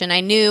conversation. I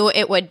knew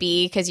it would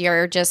be, because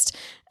you're just,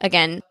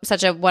 again,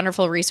 such a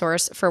wonderful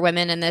resource for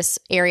women in this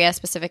area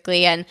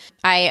specifically. And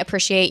I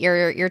appreciate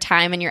your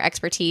time and your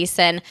expertise.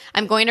 And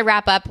I'm going to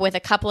wrap up with a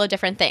couple of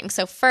different things.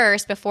 So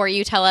first, before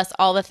you tell us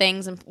all the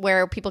things and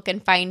where people can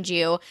find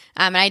you,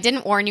 and I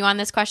didn't warn you on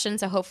this question,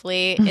 so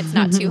hopefully it's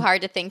not too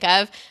hard to think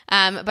of.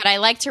 But I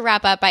like to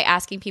wrap up by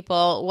asking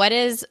people, what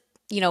is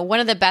one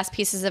of the best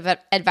pieces of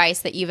advice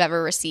that you've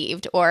ever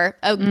received, or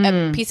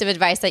a piece of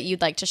advice that you'd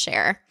like to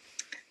share?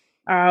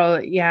 Oh,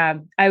 yeah.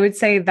 I would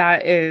say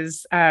that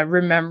is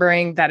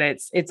remembering that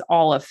it's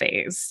all a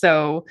phase.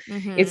 So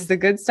it's the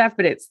good stuff,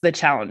 but it's the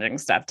challenging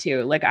stuff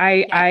too. Like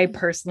I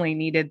personally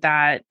needed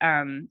that.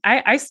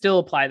 I still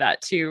apply that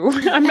too.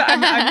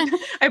 I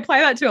apply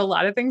that to a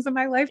lot of things in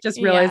my life,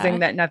 just realizing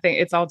that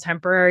it's all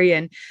temporary.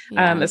 And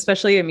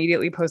especially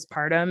immediately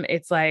postpartum,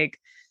 it's like,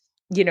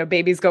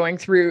 baby's going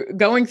through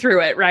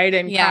it, right?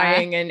 And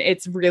crying, and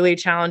it's really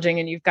challenging,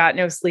 and you've got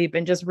no sleep,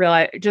 and just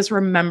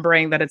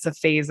remembering that it's a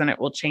phase and it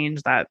will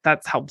change.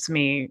 That's helped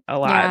me a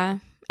lot. Yeah,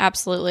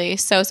 absolutely.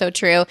 So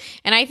true.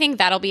 And I think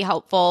that'll be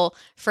helpful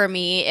for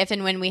me if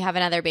and when we have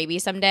another baby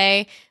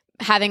someday.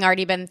 Having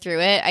already been through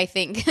it, I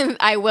think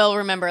I will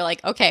remember,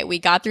 like, okay, we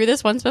got through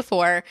this once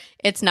before.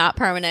 It's not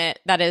permanent.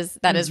 That is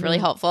really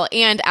helpful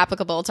and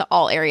applicable to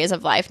all areas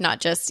of life,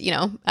 not just,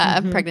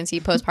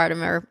 pregnancy,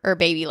 postpartum, or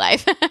baby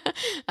life.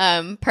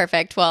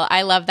 Perfect. Well,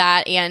 I love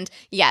that. And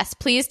yes,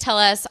 please tell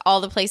us all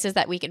the places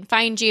that we can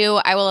find you.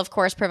 I will, of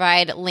course,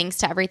 provide links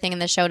to everything in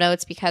the show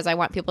notes, because I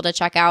want people to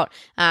check out,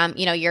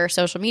 your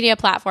social media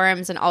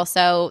platforms and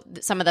also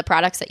some of the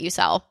products that you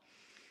sell.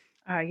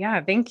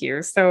 Thank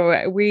you.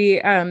 So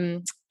we,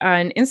 on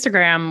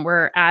Instagram,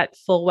 we're at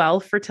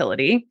Fullwell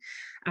Fertility.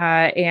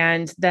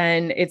 And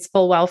then it's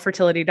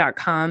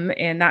fullwellfertility.com.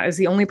 And that is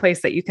the only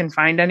place that you can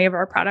find any of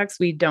our products.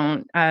 We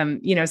don't,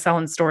 sell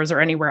in stores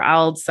or anywhere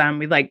else.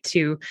 We like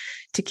to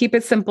keep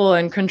it simple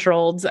and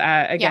controlled,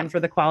 for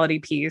the quality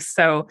piece.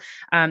 So,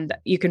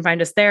 you can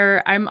find us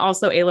there. I'm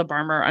also Ayla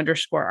Barmmer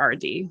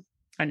 _RD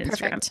on Instagram.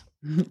 Perfect.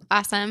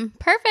 Awesome.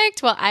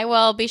 Perfect. Well, I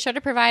will be sure to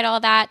provide all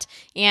that.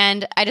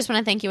 And I just want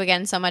to thank you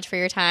again so much for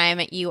your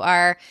time. You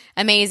are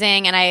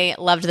amazing. And I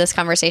loved this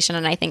conversation,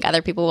 and I think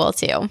other people will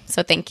too.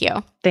 So thank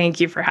you.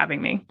 Thank you for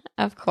having me.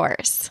 Of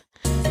course.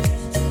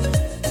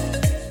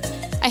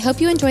 I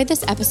hope you enjoyed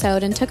this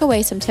episode and took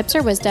away some tips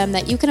or wisdom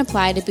that you can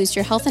apply to boost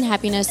your health and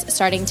happiness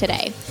starting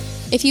today.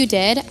 If you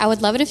did, I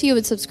would love it if you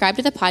would subscribe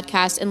to the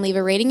podcast and leave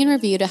a rating and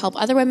review to help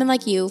other women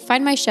like you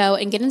find my show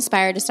and get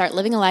inspired to start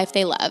living a life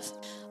they love.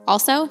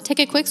 Also, take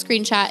a quick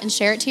screenshot and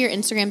share it to your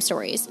Instagram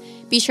stories.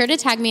 Be sure to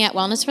tag me at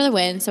Wellness for the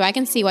Win so I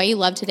can see why you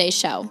loved today's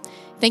show.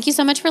 Thank you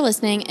so much for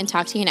listening, and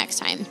talk to you next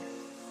time.